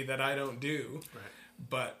activity that I don't do. Right.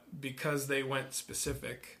 But because they went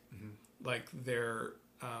specific, like their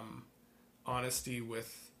honesty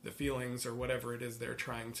with the feelings or whatever it is they're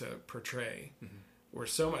trying to portray were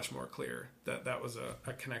so much more clear that was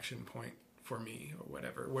a connection point for me or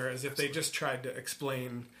whatever. Whereas if they just tried to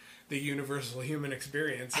explain the universal human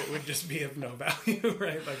experience, it would just be of no value,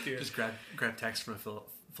 right? Like you just grab text from a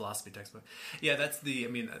philosophy textbook. Yeah, that's the. I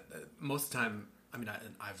mean, most of the time, I mean,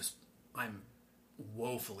 I'm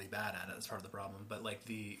woefully bad at it. That's part of the problem. But like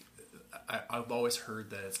I've always heard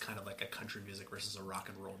that it's kind of like a country music versus a rock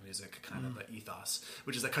and roll music kind of an ethos,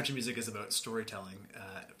 which is that country music is about storytelling.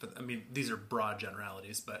 But I mean, these are broad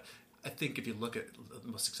generalities, but I think if you look at the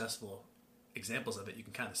most successful examples of it, you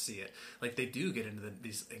can kind of see it. Like they do get into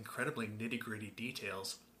these incredibly nitty-gritty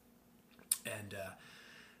details, and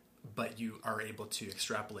but you are able to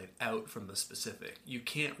extrapolate out from the specific. You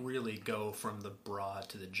can't really go from the broad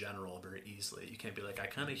to the general very easily. You can't be like, I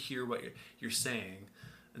kind of hear what you're saying,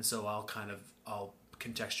 and so I'll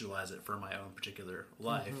contextualize it for my own particular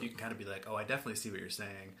life. You can kind of be like, oh, I definitely see what you're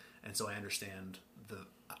saying, and so I understand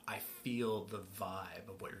I feel the vibe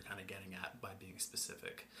of what you're kind of getting at by being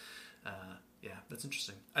specific. Yeah, that's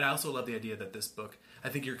interesting. And I also love the idea that this book, I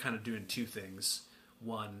think you're kind of doing two things.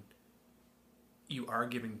 One, you are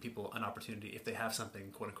giving people an opportunity if they have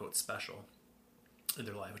something quote unquote special in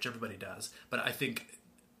their life, which everybody does. But I think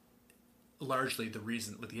largely the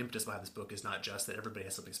reason, with the impetus behind this book, is not just that everybody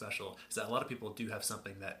has something special, is that a lot of people do have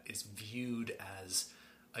something that is viewed as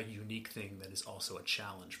a unique thing that is also a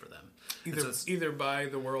challenge for them. Either by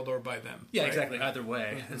the world or by them. Yeah, right? Exactly. Either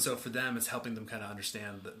way. And so for them, it's helping them kind of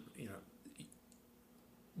understand that,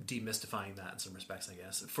 demystifying that in some respects, I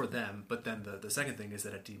guess, for them. But then the second thing is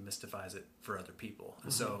that it demystifies it for other people.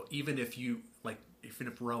 And so even if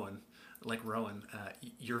Rowan,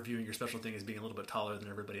 you're viewing your special thing as being a little bit taller than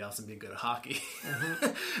everybody else and being good at hockey,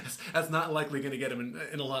 that's not likely going to get him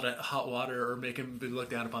in a lot of hot water or make him be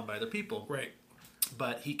looked down upon by other people. Right.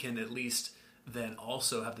 But he can at least then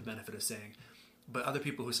also have the benefit of saying, but other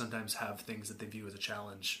people who sometimes have things that they view as a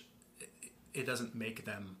challenge, it doesn't make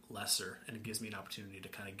them lesser, and it gives me an opportunity to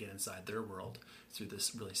kind of get inside their world through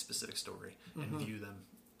this really specific story and view them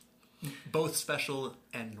both special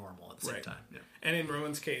and normal at the same time. Yeah. And in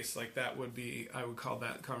Rowan's case, like that would be, I would call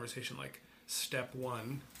that conversation like step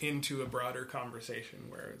one into a broader conversation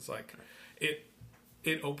where it's like it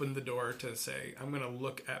opened the door to say, I'm going to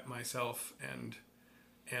look at myself and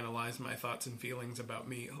analyze my thoughts and feelings about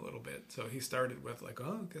me a little bit. So he started with like,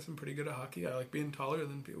 oh, I guess I'm pretty good at hockey. I like being taller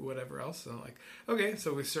than people, whatever else. And I'm like, okay,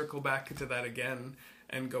 so we circle back to that again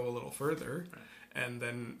and go a little further. Right. And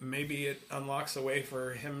then maybe it unlocks a way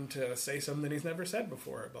for him to say something he's never said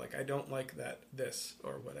before. But like, I don't like this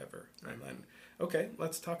or whatever. Right. And then, okay,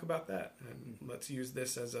 let's talk about that. And let's use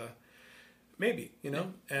this as a maybe, Yeah.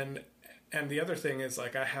 And the other thing is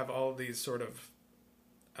like, I have all these sort of,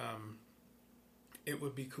 it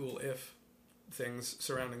would be cool if things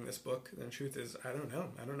surrounding this book. And the truth is, I don't know.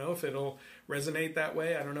 I don't know if it'll resonate that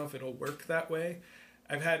way. I don't know if it'll work that way.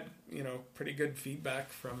 I've had, pretty good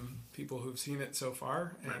feedback from people who've seen it so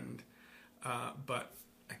far. Right. And, but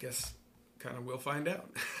I guess kind of we'll find out.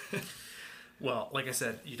 Well, like I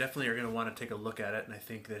said, you definitely are going to want to take a look at it. And I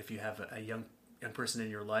think that if you have a young person in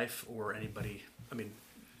your life or anybody,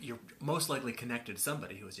 you're most likely connected to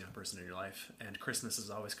somebody who is a young person in your life, and Christmas is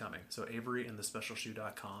always coming. So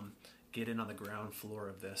AveryandTheSpecialShoe.com. Get in on the ground floor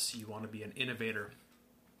of this. You want to be an innovator,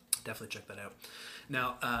 definitely check that out.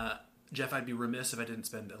 Now, Jeff, I'd be remiss if I didn't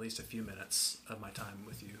spend at least a few minutes of my time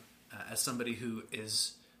with you as somebody who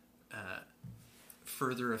is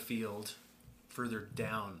further afield, further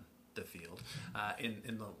down the field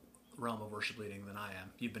in the realm of worship leading than I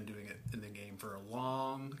am. You've been doing it in the game for a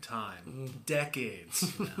long time,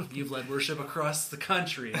 decades now. You've led worship across the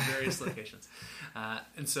country in various locations.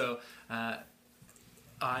 And so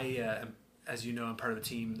I, as you know, I'm part of a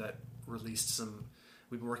team that released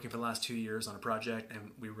we've been working for the last 2 years on a project,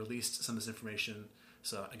 and we released some of this information.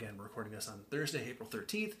 So again, we're recording this on Thursday, April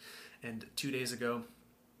 13th, and 2 days ago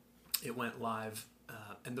it went live.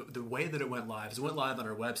 And the way that it went live is it went live on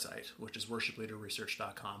our website, which is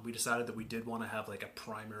worshipleaderresearch.com. We decided that we did want to have like a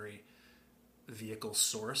primary vehicle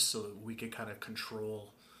source so that we could kind of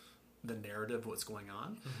control the narrative of what's going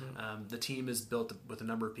on. The team is built with a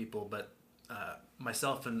number of people, but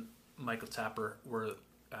myself and Michael Tapper were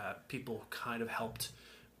people kind of helped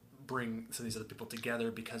bring some of these other people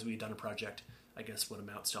together because we had done a project, I guess what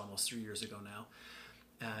amounts to almost 3 years ago now,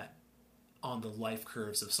 on the life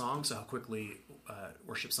curves of songs, so how quickly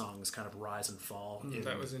worship songs kind of rise and fall.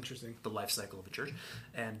 That was interesting. The life cycle of a church.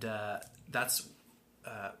 And that's,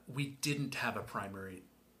 we didn't have a primary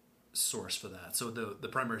source for that. So the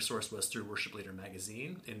primary source was through Worship Leader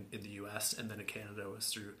magazine in the U.S., and then in Canada was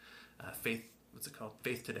through Faith. What's it called?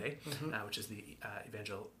 Faith Today, which is the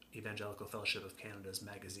Evangelical Fellowship of Canada's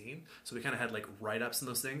magazine. So we kind of had like write-ups and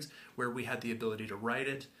those things where we had the ability to write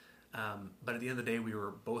it, but at the end of the day, we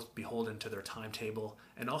were both beholden to their timetable,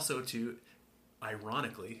 and also to,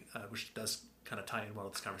 ironically, which does kind of tie in well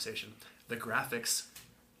with this conversation, the graphics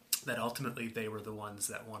that ultimately they were the ones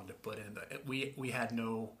that wanted to put in. We had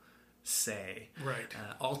no say, right?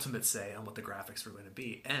 Ultimate say on what the graphics were going to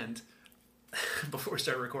be. And before we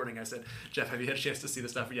started recording, I said, Jeff, have you had a chance to see the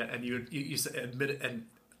stuff yet? And you said, admit it, and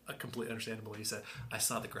completely understandable, you said, I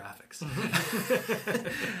saw the graphics.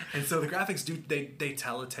 And so the graphics they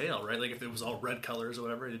tell a tale, right? Like if it was all red colors or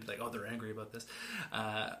whatever, it'd be like, oh, they're angry about this.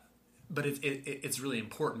 But it's really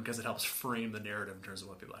important because it helps frame the narrative in terms of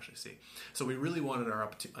what people actually see. So we really wanted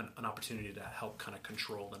an opportunity to help kind of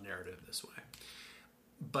control the narrative this way.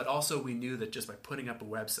 But also we knew that just by putting up a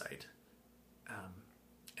website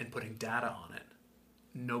and putting data on it,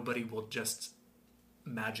 nobody will just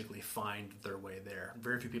magically find their way there.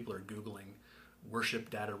 Very few people are Googling worship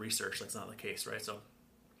data research. That's not the case, right? So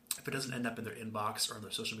if it doesn't end up in their inbox or in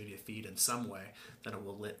their social media feed in some way, then it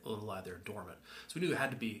will lie there dormant. So we knew it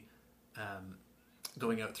had to be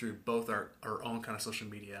going out through both our own kind of social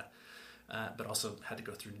media, but also had to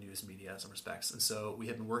go through news media in some respects. And so we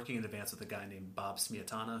had been working in advance with a guy named Bob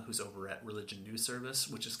Smiatana, who's over at Religion News Service,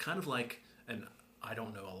 which is kind of like, and I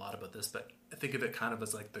don't know a lot about this, but I think of it kind of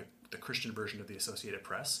as like the Christian version of the Associated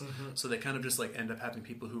Press. Mm-hmm. So they kind of just like end up having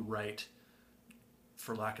people who write,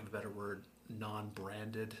 for lack of a better word,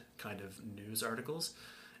 non-branded kind of news articles,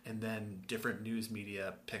 and then different news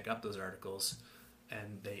media pick up those articles,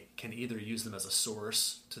 and they can either use them as a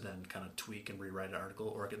source to then kind of tweak and rewrite an article,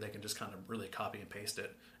 or they can just kind of really copy and paste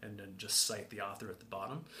it and then just cite the author at the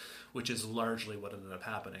bottom, which is largely what ended up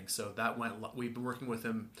happening. So that we've been working with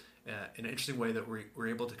him in an interesting way that we're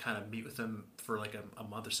able to kind of meet with him for like a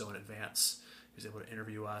month or so in advance. He was able to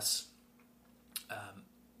interview us.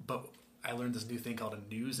 But I learned this new thing called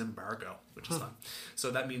a news embargo, which is fun.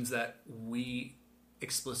 So that means that we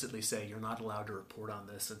explicitly say you're not allowed to report on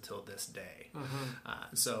this until this day.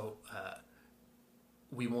 Mm-hmm. So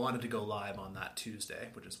we wanted to go live on that Tuesday,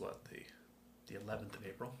 which is what, the 11th of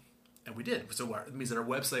April, and we did. So it means that our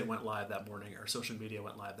website went live that morning, our social media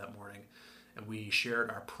went live that morning, and we shared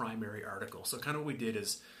our primary article. So kind of what we did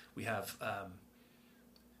is we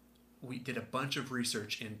did a bunch of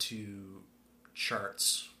research into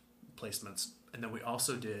charts placements, and then we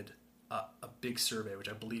also did a big survey, which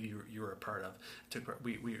I believe you were a part of.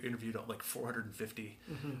 We interviewed like 450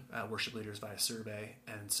 worship leaders via survey,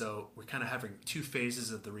 and so we're kind of having two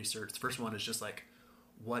phases of the research. The first one is just like,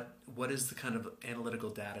 what is the kind of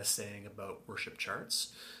analytical data saying about worship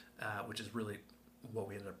charts, which is really what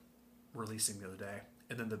we ended up releasing the other day.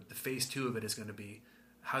 And then the phase two of it is going to be,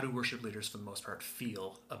 how do worship leaders for the most part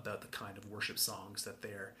feel about the kind of worship songs that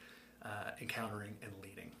they're encountering and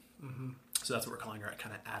leading. Mm-hmm. So that's what we're calling our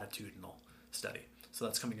kind of attitudinal study. So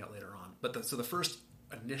that's coming out later on. But so the first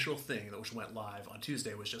initial thing which went live on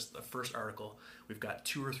Tuesday was just the first article. We've got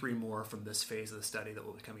 2 or 3 more from this phase of the study that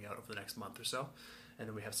will be coming out over the next month or so. And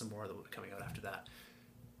then we have some more that will be coming out after that.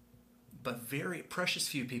 But very precious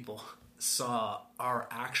few people saw our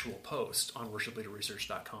actual post on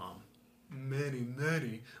worshipleaderresearch.com. Many,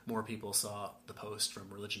 many more people saw the post from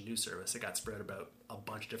Religion News Service. It got spread about a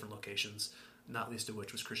bunch of different locations, not least of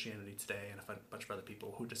which was Christianity Today and a bunch of other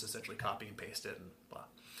people who just essentially copy and paste it and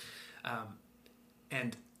blah.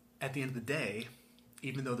 And at the end of the day,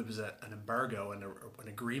 even though there was an embargo and an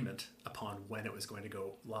agreement upon when it was going to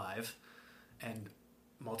go live, and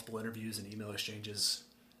multiple interviews and email exchanges,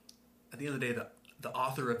 at the end of the day, the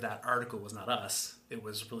author of that article was not us. It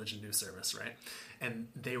was Religion News Service, right? And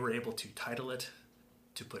they were able to title it,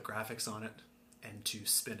 to put graphics on it, and to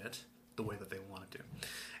spin it the way that they wanted to.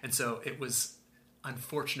 And so it was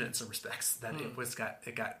unfortunate in some respects that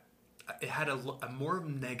it had a more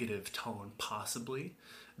negative tone possibly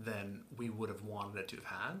than we would have wanted it to have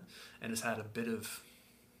had, and it's had a bit of,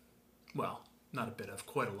 well, not a bit of,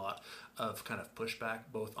 quite a lot of kind of pushback,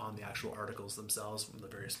 both on the actual articles themselves from the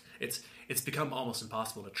various. It's become almost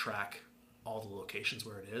impossible to track all the locations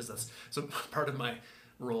where it is. So part of my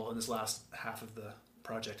role in this last half of the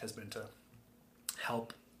project has been to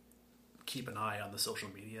help keep an eye on the social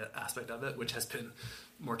media aspect of it, which has been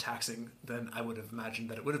more taxing than I would have imagined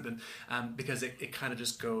that it would have been, because it kind of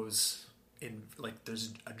just goes in, like,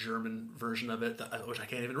 there's a German version of it, which I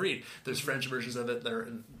can't even read. There's French versions of it that are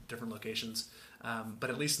in different locations. But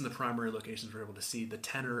at least in the primary locations, we're able to see the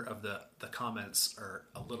tenor of the comments are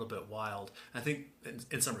a little bit wild. I think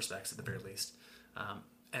in some respects, at the very least.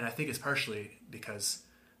 And I think it's partially because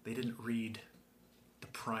they didn't read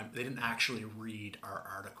they didn't actually read our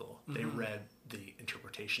article. They read the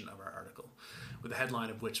interpretation of our article, with the headline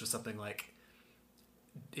of which was something like,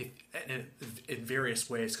 in various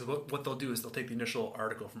ways, because what they'll do is they'll take the initial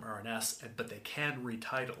article from RNS, but they can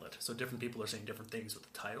retitle it. So different people are saying different things with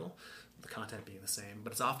the title, the content being the same,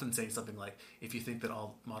 but it's often saying something like, if you think that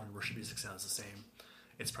all modern worship music sounds the same,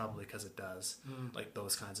 it's probably because it does, like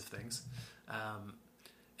those kinds of things.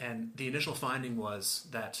 And the initial finding was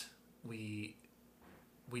that we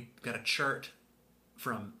got a chart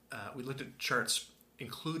from, we looked at charts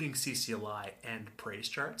including CCLI and praise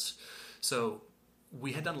charts. So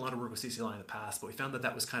we had done a lot of work with CCLI in the past, but we found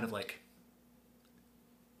that was kind of like,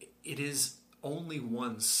 it is only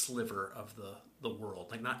one sliver of the world.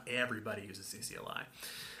 Like, not everybody uses CCLI,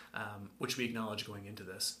 which we acknowledge going into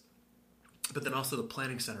this. But then also the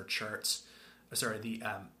Planning Center charts, the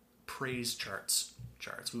praise charts.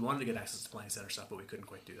 We wanted to get access to Planning Center stuff, but we couldn't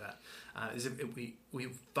quite do that. We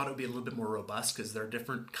thought it would be a little bit more robust because there are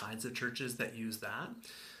different kinds of churches that use that.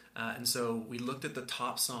 And so we looked at the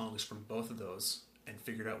top songs from both of those and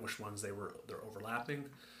figured out which ones they're overlapping.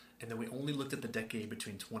 And then we only looked at the decade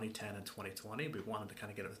between 2010 and 2020. We wanted to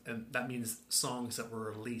kind of get it, and that means songs that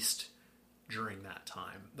were released during that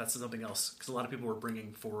time. That's something else, because a lot of people were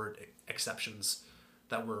bringing forward exceptions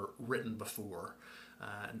that were written before,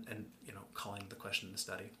 and calling the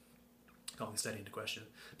study into question.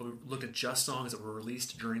 But we looked at just songs that were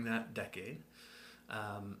released during that decade,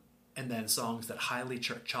 and then songs that highly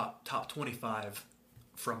top 25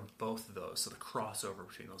 from both of those, so the crossover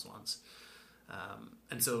between those ones.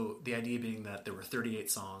 And so the idea being that there were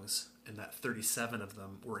 38 songs, and that 37 of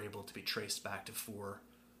them were able to be traced back to 4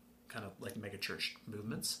 kind of like megachurch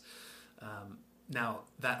movements. Now,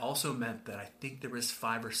 that also meant that I think there was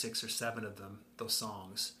 5 or 6 or 7 of them, those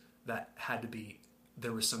songs, that had to be,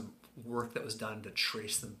 there was some work that was done to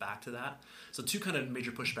trace them back to that. So 2 kind of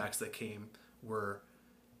major pushbacks that came were,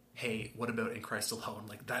 hey, what about In Christ Alone?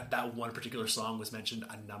 Like that one particular song was mentioned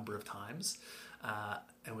a number of times.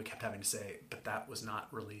 And we kept having to say, but that was not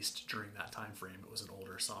released during that time frame. It was an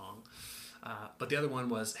older song. But the other one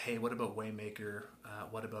was, hey, what about Waymaker?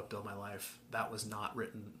 What about Build My Life? That was not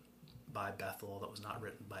written by Bethel. That was not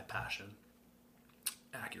written by Passion.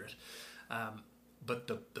 Accurate. But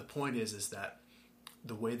the point is that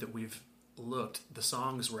the way that we've looked, the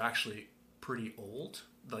songs were actually pretty old.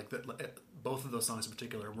 Like both of those songs in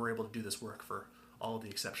particular, we're able to do this work for all of the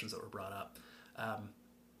exceptions that were brought up.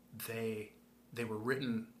 They were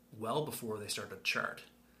written well before they started to chart.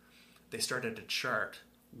 They started to chart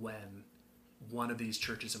when one of these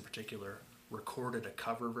churches in particular recorded a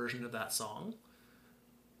cover version of that song,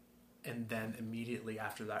 and then immediately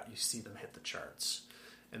after that you see them hit the charts.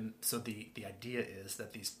 And so the idea is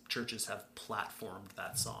that these churches have platformed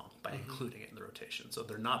that song by including it in the rotation. So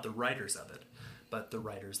they're not the writers of it, but the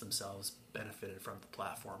writers themselves benefited from the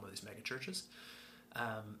platform of these mega churches.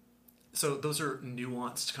 So those are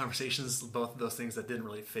nuanced conversations, both of those things that didn't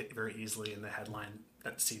really fit very easily in the headline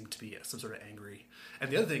that seemed to be some sort of angry.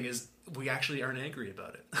 And the other thing is, we actually aren't angry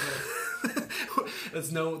about it.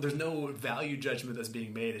 There's no value judgment that's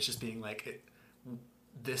being made. It's just being like,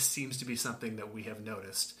 this seems to be something that we have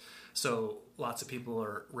noticed. So lots of people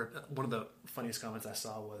are, one of the funniest comments I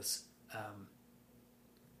saw was,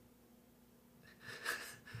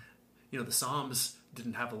 the Psalms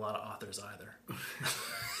didn't have a lot of authors either.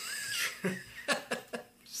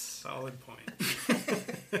 Solid point.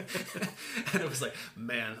 And it was like,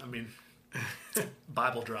 man, I mean,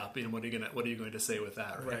 Bible drop. What are you going to say with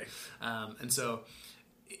that, right? And so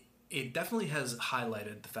it definitely has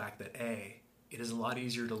highlighted the fact that it is a lot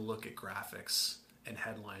easier to look at graphics and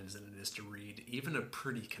headlines than it is to read even a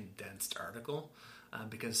pretty condensed article,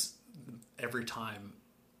 because every time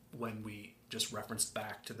when we just referenced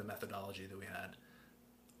back to the methodology that we had,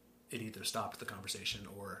 it either stopped the conversation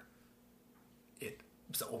or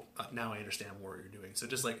now I understand what you're doing. So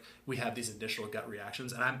just like we have these initial gut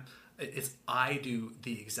reactions, and I do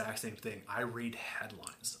the exact same thing. I read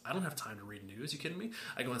headlines. I don't have time to read news. You kidding me?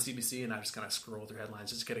 I go on CBC and I just kind of scroll through headlines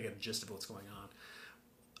just to get a gist of what's going on.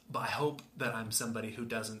 But I hope that I'm somebody who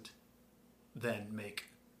doesn't then make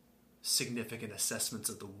significant assessments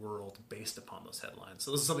of the world based upon those headlines.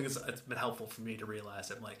 So this is something that's been helpful for me to realize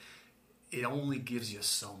that, like, it only gives you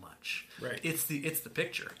so much. Right. It's the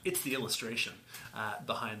picture. It's the illustration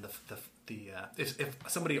behind the if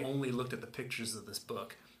somebody only looked at the pictures of this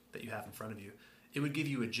book that you have in front of you, it would give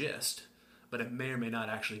you a gist, but it may or may not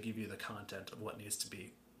actually give you the content of what needs to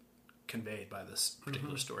be conveyed by this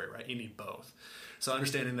particular story, right? You need both. So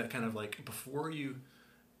understanding that kind of like before you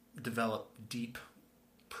develop deep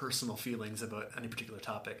personal feelings about any particular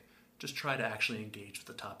topic. Just try to actually engage with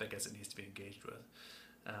the topic as it needs to be engaged with.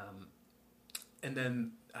 And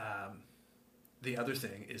then the other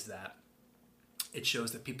thing is that it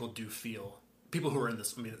shows that people who are in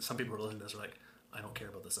this, I mean, some people who are listening to this are like, I don't care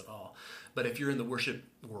about this at all. But if you're in the worship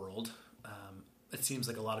world, it seems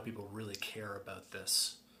like a lot of people really care about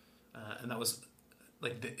this. And that was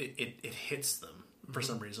like, it hits them for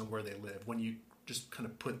some reason where they live. When you just kind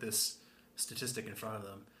of put this statistic in front of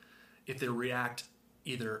them, if they react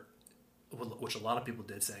either, which a lot of people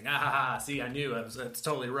did, saying, see, I knew, that's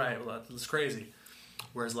totally right, well, that's crazy.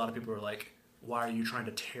 Whereas a lot of people are like, why are you trying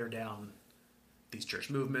to tear down these church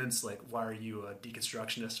movements? Like, why are you a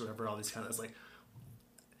deconstructionist or whatever, all these kind of, it's like,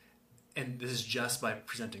 and this is just by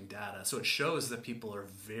presenting data. So it shows that people are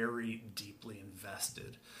very deeply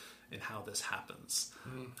invested in how this happens.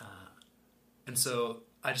 And so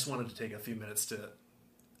I just wanted to take a few minutes to,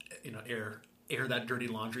 air that dirty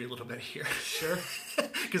laundry a little bit here. Sure.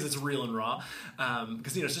 Because it's real and raw.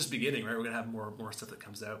 Because, it's just beginning, right? We're going to have more stuff that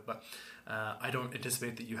comes out. But I don't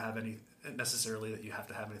anticipate that you have necessarily that you have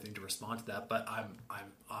to have anything to respond to that. But I'm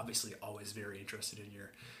obviously always very interested in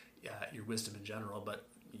your wisdom in general. But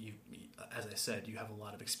you, as I said, you have a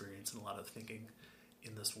lot of experience and a lot of thinking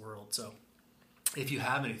in this world. So if you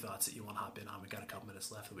have any thoughts that you want to hop in on, we've got a couple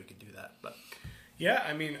minutes left that we could do that. But yeah,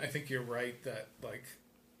 I mean, I think you're right that like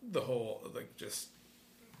the whole, like, just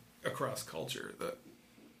across culture, the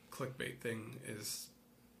clickbait thing is,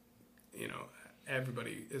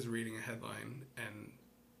 everybody is reading a headline and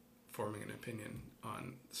forming an opinion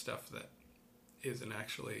on stuff that isn't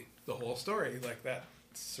actually the whole story. Like, that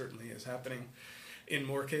certainly is happening in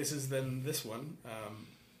more cases than this one.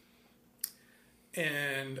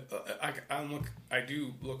 And I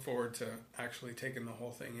do look forward to actually taking the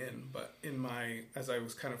whole thing in. But as I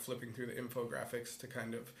was kind of flipping through the infographics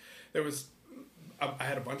I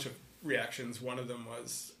had a bunch of reactions. One of them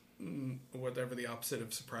was whatever the opposite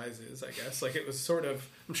of surprise is, I guess. Like, it was sort of,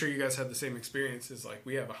 I'm sure you guys had the same experiences. Like,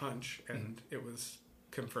 we have a hunch, and it was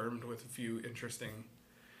confirmed with a few interesting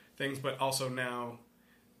things. But also now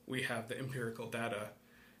we have the empirical data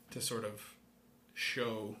to sort of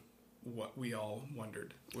show what we all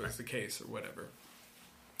wondered was the case or whatever.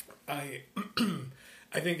 I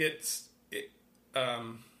think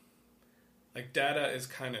like, data is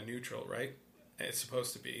kind of neutral, right? It's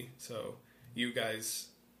supposed to be. So you guys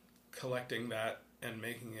collecting that and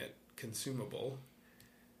making it consumable,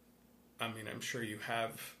 I mean, I'm sure you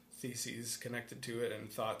have theses connected to it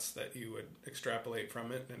and thoughts that you would extrapolate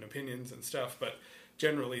from it and opinions and stuff, but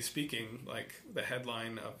generally speaking, like, the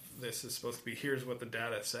headline of this is supposed to be, here's what the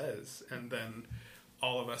data says, and then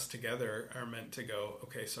all of us together are meant to go,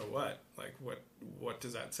 okay, so what? Like, what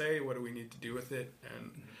does that say? What do we need to do with it? And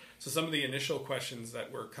so some of the initial questions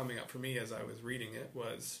that were coming up for me as I was reading it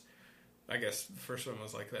was, I guess the first one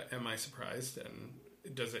was like, am I surprised?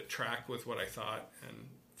 And does it track with what I thought? And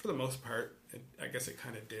for the most part, I guess it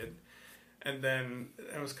kind of did. And then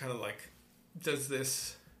I was kind of like, does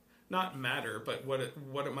this not matter, but what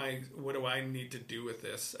do I need to do with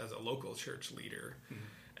this as a local church leader?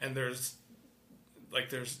 And there's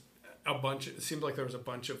a bunch, it seemed like there was a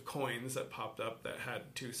bunch of coins that popped up that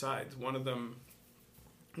had two sides. One of them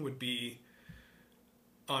would be,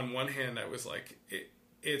 on one hand, I was like,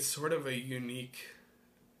 it's sort of a unique,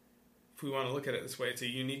 if we want to look at it this way, it's a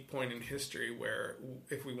unique point in history where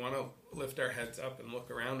if we want to lift our heads up and look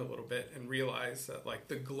around a little bit and realize that, like,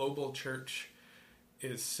 the global church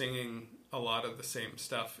is singing a lot of the same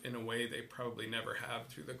stuff in a way they probably never have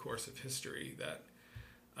through the course of history, that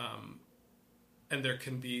and there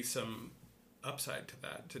can be some upside to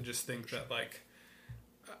that, to just think that, like,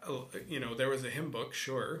 there was a hymn book,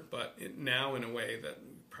 sure, but now in a way that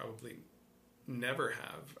we probably never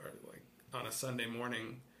have, or like on a Sunday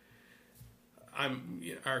morning,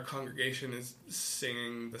 our congregation is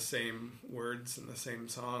singing the same words and the same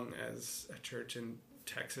song as a church in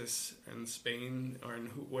Texas and Spain or in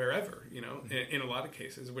wherever, in a lot of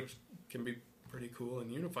cases, which can be pretty cool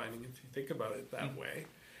and unifying if you think about it that way.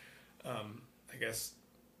 I guess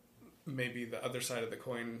maybe the other side of the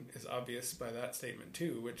coin is obvious by that statement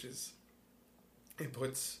too, which is it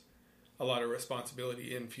puts a lot of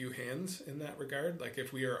responsibility in few hands in that regard. Like,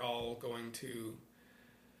 if we are all going to,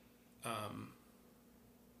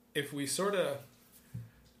 if we sort of,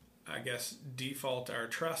 I guess, default our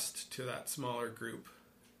trust to that smaller group,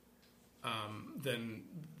 then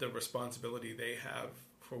the responsibility they have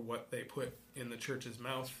for what they put in the church's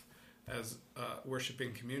mouth as a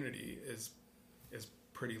worshiping community is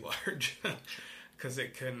pretty large, because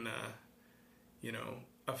it can,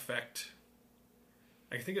 affect.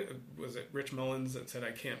 I think it was Rich Mullins that said,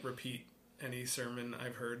 "I can't repeat any sermon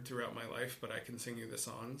I've heard throughout my life, but I can sing you the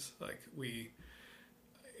songs. Like, we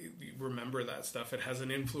remember that stuff. It has an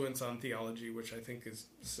influence on theology, which I think is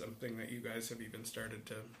something that you guys have even started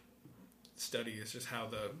to study, is just how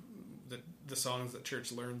the songs that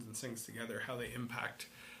church learns and sings together, how they impact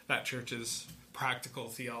that church's practical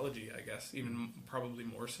theology, I guess, even probably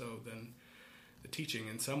more so than the teaching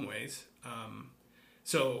in some ways.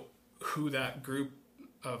 So who that group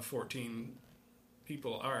of 14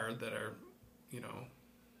 people are that are,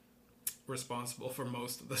 responsible for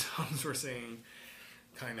most of the songs we're singing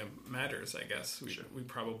kind of matters, I guess. We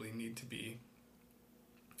probably need to be,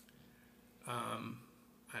 I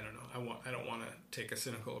don't know, I don't want to take a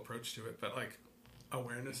cynical approach to it, but like,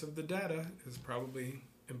 awareness of the data is probably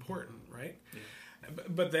important, right? Yeah.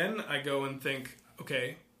 But then I go and think,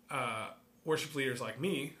 okay, worship leaders like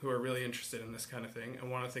me who are really interested in this kind of thing and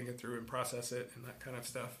want to think it through and process it and that kind of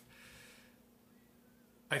stuff,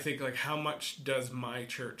 I think, like, how much does my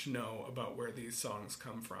church know about where these songs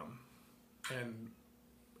come from? And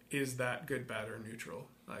is that good, bad, or neutral?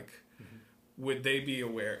 Like, would they be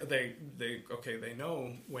aware? They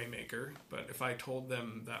know Waymaker, but if I told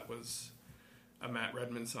them that was a Matt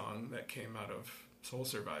Redman song that came out of Soul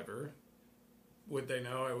Survivor, would they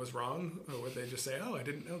know I was wrong? Or would they just say, oh, I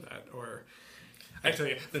didn't know that? Or I tell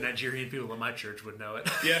you, the Nigerian people in my church would know it.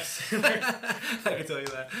 Yes. I can tell you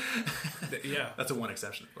that. Yeah. That's a one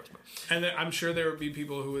exception, of course. But. And I'm sure there would be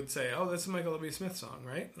people who would say, oh, that's a Michael W. Smith song,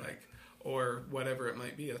 right? Like, or whatever it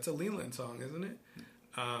might be. That's a Leland song, isn't it?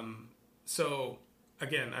 So,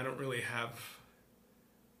 again, I don't really have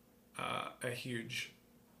a huge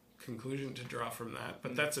conclusion to draw from that.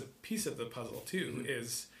 But that's a piece of the puzzle, too,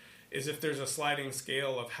 is if there's a sliding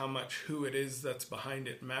scale of how much who it is that's behind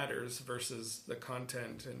it matters versus the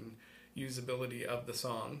content and usability of the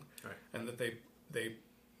song, right. And that they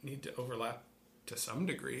need to overlap to some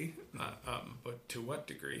degree, but to what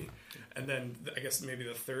degree? Yeah. And then I guess maybe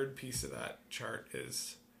the third piece of that chart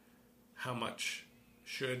is how much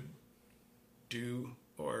should do,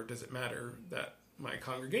 or does it matter that my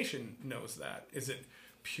congregation knows that? Is it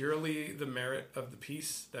purely the merit of the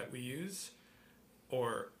piece that we use?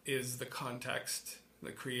 Or is the context,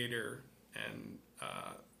 the creator, and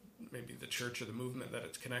maybe the church or the movement that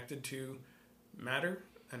it's connected to matter,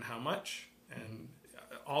 and how much? And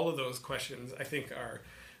all of those questions, I think,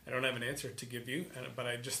 I don't have an answer to give you, but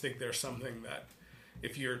I just think there's something that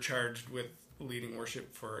if you're charged with leading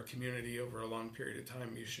worship for a community over a long period of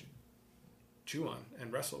time, you should chew on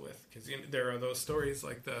and wrestle with. Because there are those stories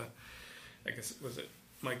like I guess, was it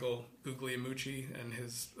Michael Guglielmucci and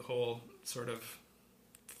his whole sort of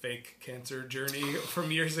fake cancer journey from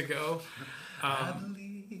years ago.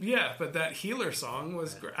 Yeah, but that Healer song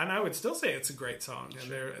was great, and I would still say it's a great song. And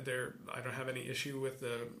sure. I don't have any issue with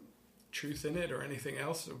the truth in it or anything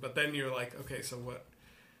else. But then you're like, okay, so what?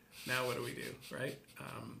 Now what do we do, right?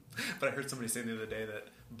 But I heard somebody say the other day that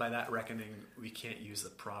by that reckoning, we can't use the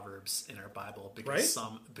Proverbs in our Bible because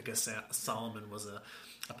right? because Solomon was a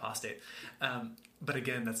apostate. But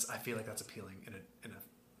again, I feel like that's appealing in a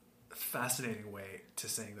fascinating way to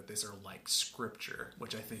saying that these are like scripture,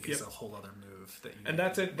 which I think is a whole other move that you. And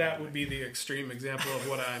that would be the extreme example of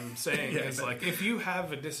what I'm saying. Is like if you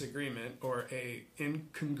have a disagreement or a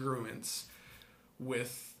incongruence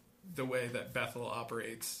with the way that Bethel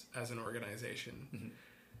operates as an organization,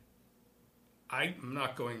 I'm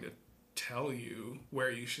not going to tell you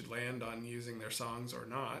where you should land on using their songs or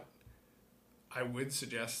not. I would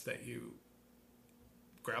suggest that you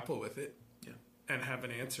grapple with it and have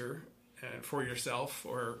an answer for yourself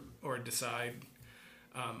or decide.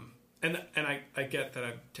 And I get that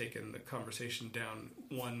I've taken the conversation down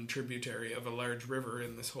one tributary of a large river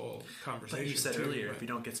in this whole conversation. But you said earlier, if you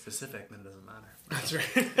don't get specific, then it doesn't matter. That's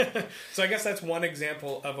right. So I guess that's one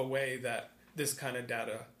example of a way that this kind of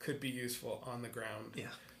data could be useful on the ground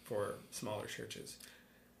for smaller churches.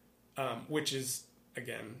 Which is,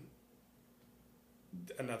 again,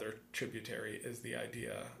 another tributary is the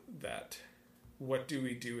idea that what do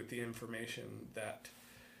we do with the information that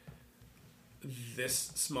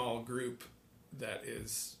this small group that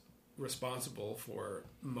is responsible for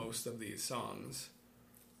most of these songs,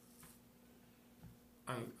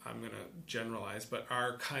 I'm going to generalize, but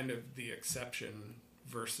are kind of the exception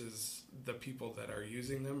versus the people that are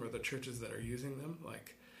using them or the churches that are using them.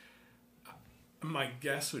 Like, my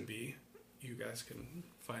guess would be, you guys can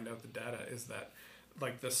find out the data, is that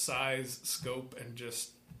like the size, scope, and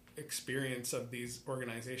just experience of these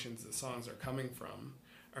organizations the songs are coming from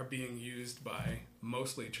are being used by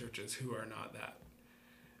mostly churches who are not that,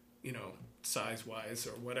 size-wise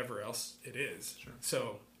or whatever else it is. Sure.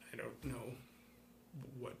 So I don't know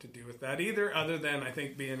what to do with that either, other than I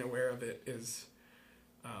think being aware of it is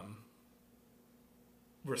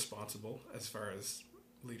responsible as far as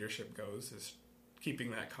leadership goes, is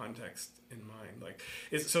keeping that context in mind. Like,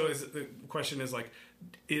 the question is like,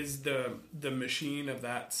 is the machine of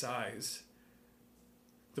that size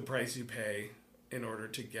the price you pay in order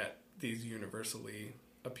to get these universally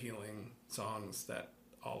appealing songs that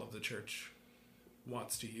all of the church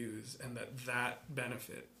wants to use, and that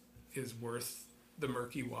benefit is worth the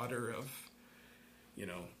murky water of,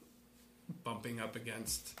 bumping up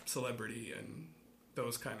against celebrity and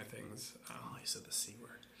those kind of things. You said the C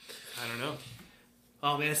word. I don't know.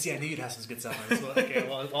 Oh man, see, I knew you'd have some good stuff on this. Well, okay,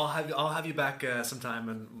 well, I'll have you back sometime,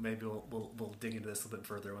 and maybe we'll dig into this a little bit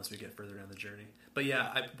further once we get further down the journey. But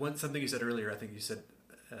yeah, something you said earlier, I think you said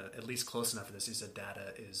at least close enough for this. You said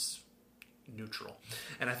data is neutral,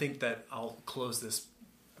 and I think that I'll close this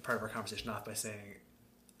part of our conversation off by saying,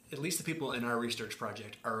 at least the people in our research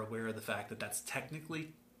project are aware of the fact that that's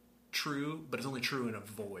technically true, but it's only true in a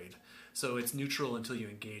void. So it's neutral until you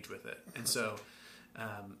engage with it. And so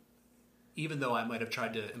even though I might have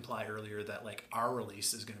tried to imply earlier that like our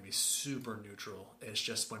release is going to be super neutral, it's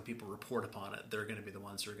just when people report upon it, they're going to be the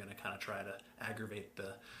ones who are going to kind of try to aggravate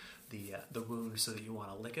the wound so that you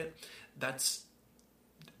want to lick it. That'd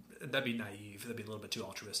be naive. That'd be a little bit too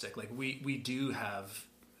altruistic. Like we do have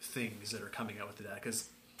things that are coming out with the data, because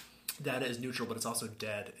data is neutral, but it's also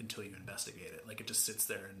dead until you investigate it. Like it just sits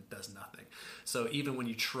there and does nothing. So even when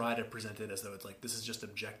you try to present it as though it's like this is just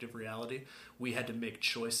objective reality, we had to make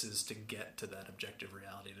choices to get to that objective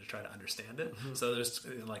reality to try to understand it. Mm-hmm. So there's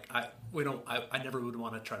like I never would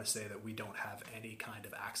want to try to say that we don't have any kind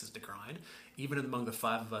of axis to grind. Even among the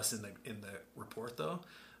 5 of us in the report, though,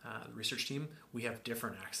 the research team, we have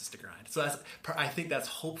different axes to grind. So I think that's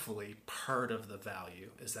hopefully part of the value,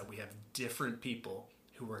 is that we have different people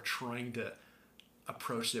who are trying to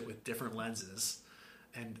approach it with different lenses,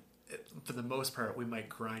 and for the most part, we might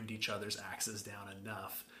grind each other's axes down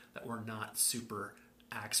enough that we're not super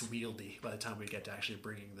axe wieldy by the time we get to actually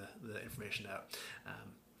bringing the information out.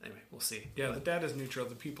 Anyway, we'll see. Yeah, the data's neutral.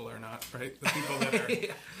 The people are not, right? The people that are...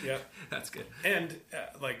 yeah, that's good. And,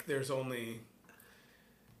 there's only...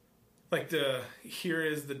 here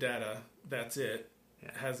is the data, that's it.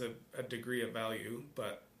 Yeah. Has a degree of value,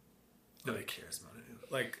 but... Nobody cares about it.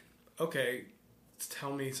 Like, okay,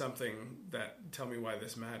 tell me why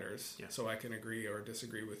this matters, so I can agree or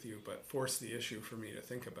disagree with you, but force the issue for me to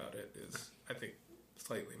think about it is, I think,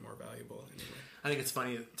 slightly more valuable anyway. I think it's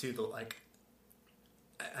funny, too, that,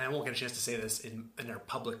 I won't get a chance to say this in our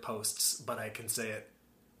public posts, but I can say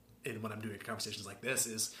it when I'm doing conversations like this,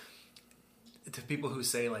 is to people who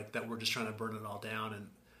say, that we're just trying to burn it all down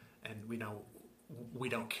and we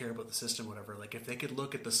don't care about the system, whatever. Like, if they could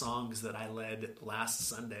look at the songs that I led last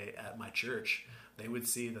Sunday at my church, they would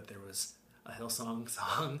see that there was a Hillsong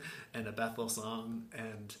song and a Bethel song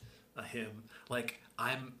and a hymn. Like,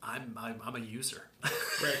 I'm a user.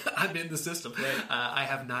 Right. I'm in the system. Right. I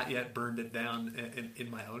have not yet burned it down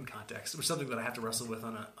in my own context, which is something that I have to wrestle with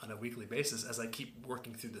on a weekly basis as I keep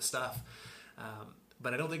working through the stuff.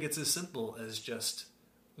 But I don't think it's as simple as just,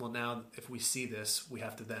 well, now if we see this, we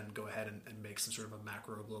have to then go ahead and make some sort of a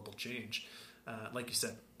macro global change. Like you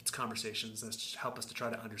said, it's conversations that help us to try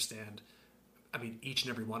to understand. I mean, each and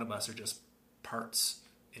every one of us are just parts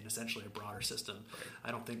in essentially a broader system. Right.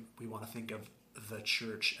 I don't think we want to think of the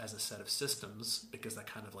church as a set of systems, because that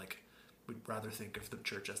kind of we'd rather think of the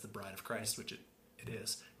church as the bride of Christ, which it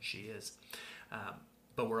is. She is.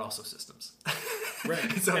 But we're also systems. Right.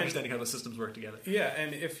 So understanding how the systems work together. Yeah,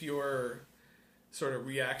 and if your sort of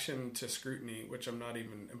reaction to scrutiny, which I'm not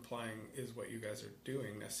even implying is what you guys are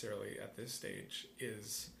doing necessarily at this stage,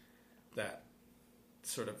 is that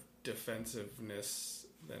sort of defensiveness,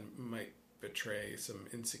 then might betray some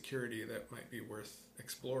insecurity that might be worth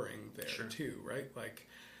exploring there. Sure. Too, right? Like,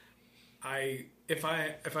 if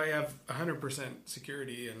I have 100%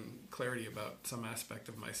 security and clarity about some aspect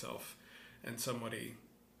of myself, and somebody,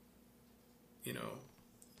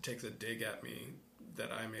 takes a dig at me, that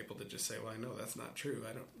I'm able to just say, well, I know that's not true.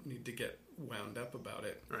 I don't need to get wound up about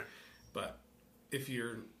it. Right. But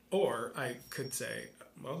or I could say,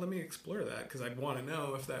 well, let me explore that, because I'd want to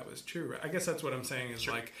know if that was true. I guess that's what I'm saying is,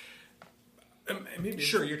 sure. Maybe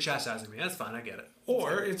sure, you're chastising me. That's fine. I get it.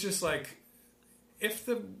 Or it's just if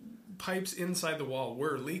the pipes inside the wall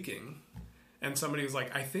were leaking and somebody was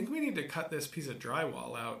like, I think we need to cut this piece of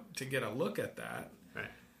drywall out to get a look at that.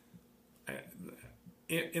 Right.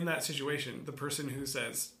 In that situation, the person who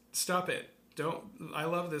says, stop it, I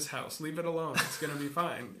love this house, leave it alone, it's going to be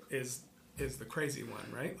fine, is the crazy one,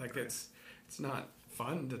 right? Like, right. It's not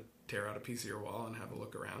fun to tear out a piece of your wall and have a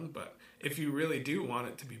look around. But if you really do want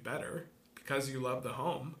it to be better because you love the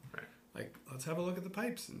home, right. like, let's have a look at the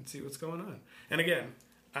pipes and see what's going on. And again,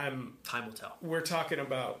 time will tell. We're talking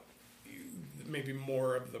about maybe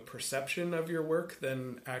more of the perception of your work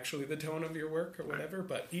than actually the tone of your work or whatever. Right.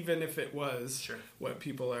 But even if it was what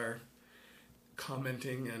people are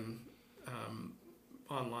commenting and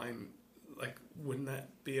online, like, wouldn't that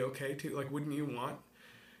be okay too? Like, wouldn't you want,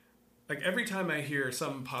 like, every time I hear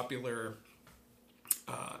some popular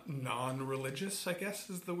non-religious, I guess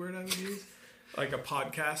is the word I would use, like a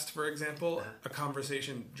podcast, for example, a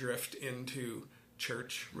conversation drift into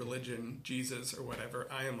church, religion, Jesus, or whatever,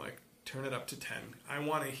 I am like, turn it up to 10. I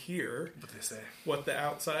want to hear what they say, what the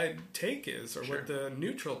outside take is, or what the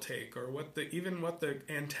neutral take, or what the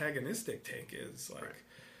antagonistic take is. Like,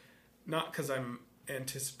 not because I'm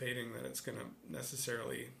anticipating that it's going to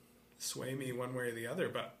necessarily sway me one way or the other,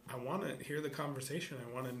 but I want to hear the conversation.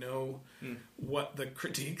 I want to know what the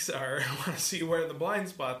critiques are. I want to see where the blind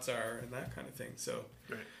spots are and that kind of thing. So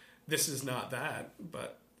this is not that,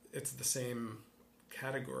 but it's the same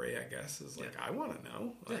category, I guess, is like, I want to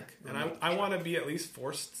know, like, and I want to be at least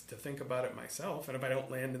forced to think about it myself. And if I don't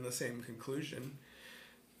land in the same conclusion,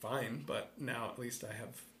 fine. But now at least I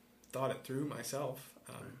have thought it through myself.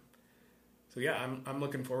 So yeah, I'm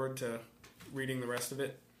looking forward to reading the rest of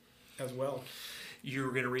it as well.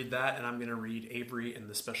 You're going to read that, and I'm going to read Avery and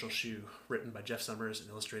the Special Shoe, written by Jeff Summers and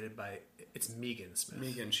illustrated by, it's Megan Smith.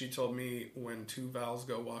 Megan, she told me when two vowels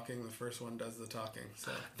go walking, the first one does the talking.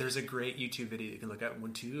 So there's a great YouTube video you can look at.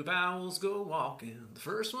 When two vowels go walking, the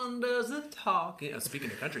first one does the talking. Speaking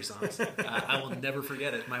of country songs, I will never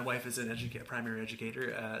forget it. My wife is an primary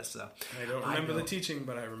educator, so I don't remember the teaching,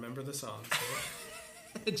 but I remember the songs.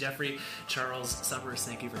 Jeffrey Charles Summers,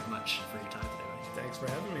 thank you very much for your time today. Thanks for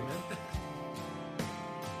having me, man.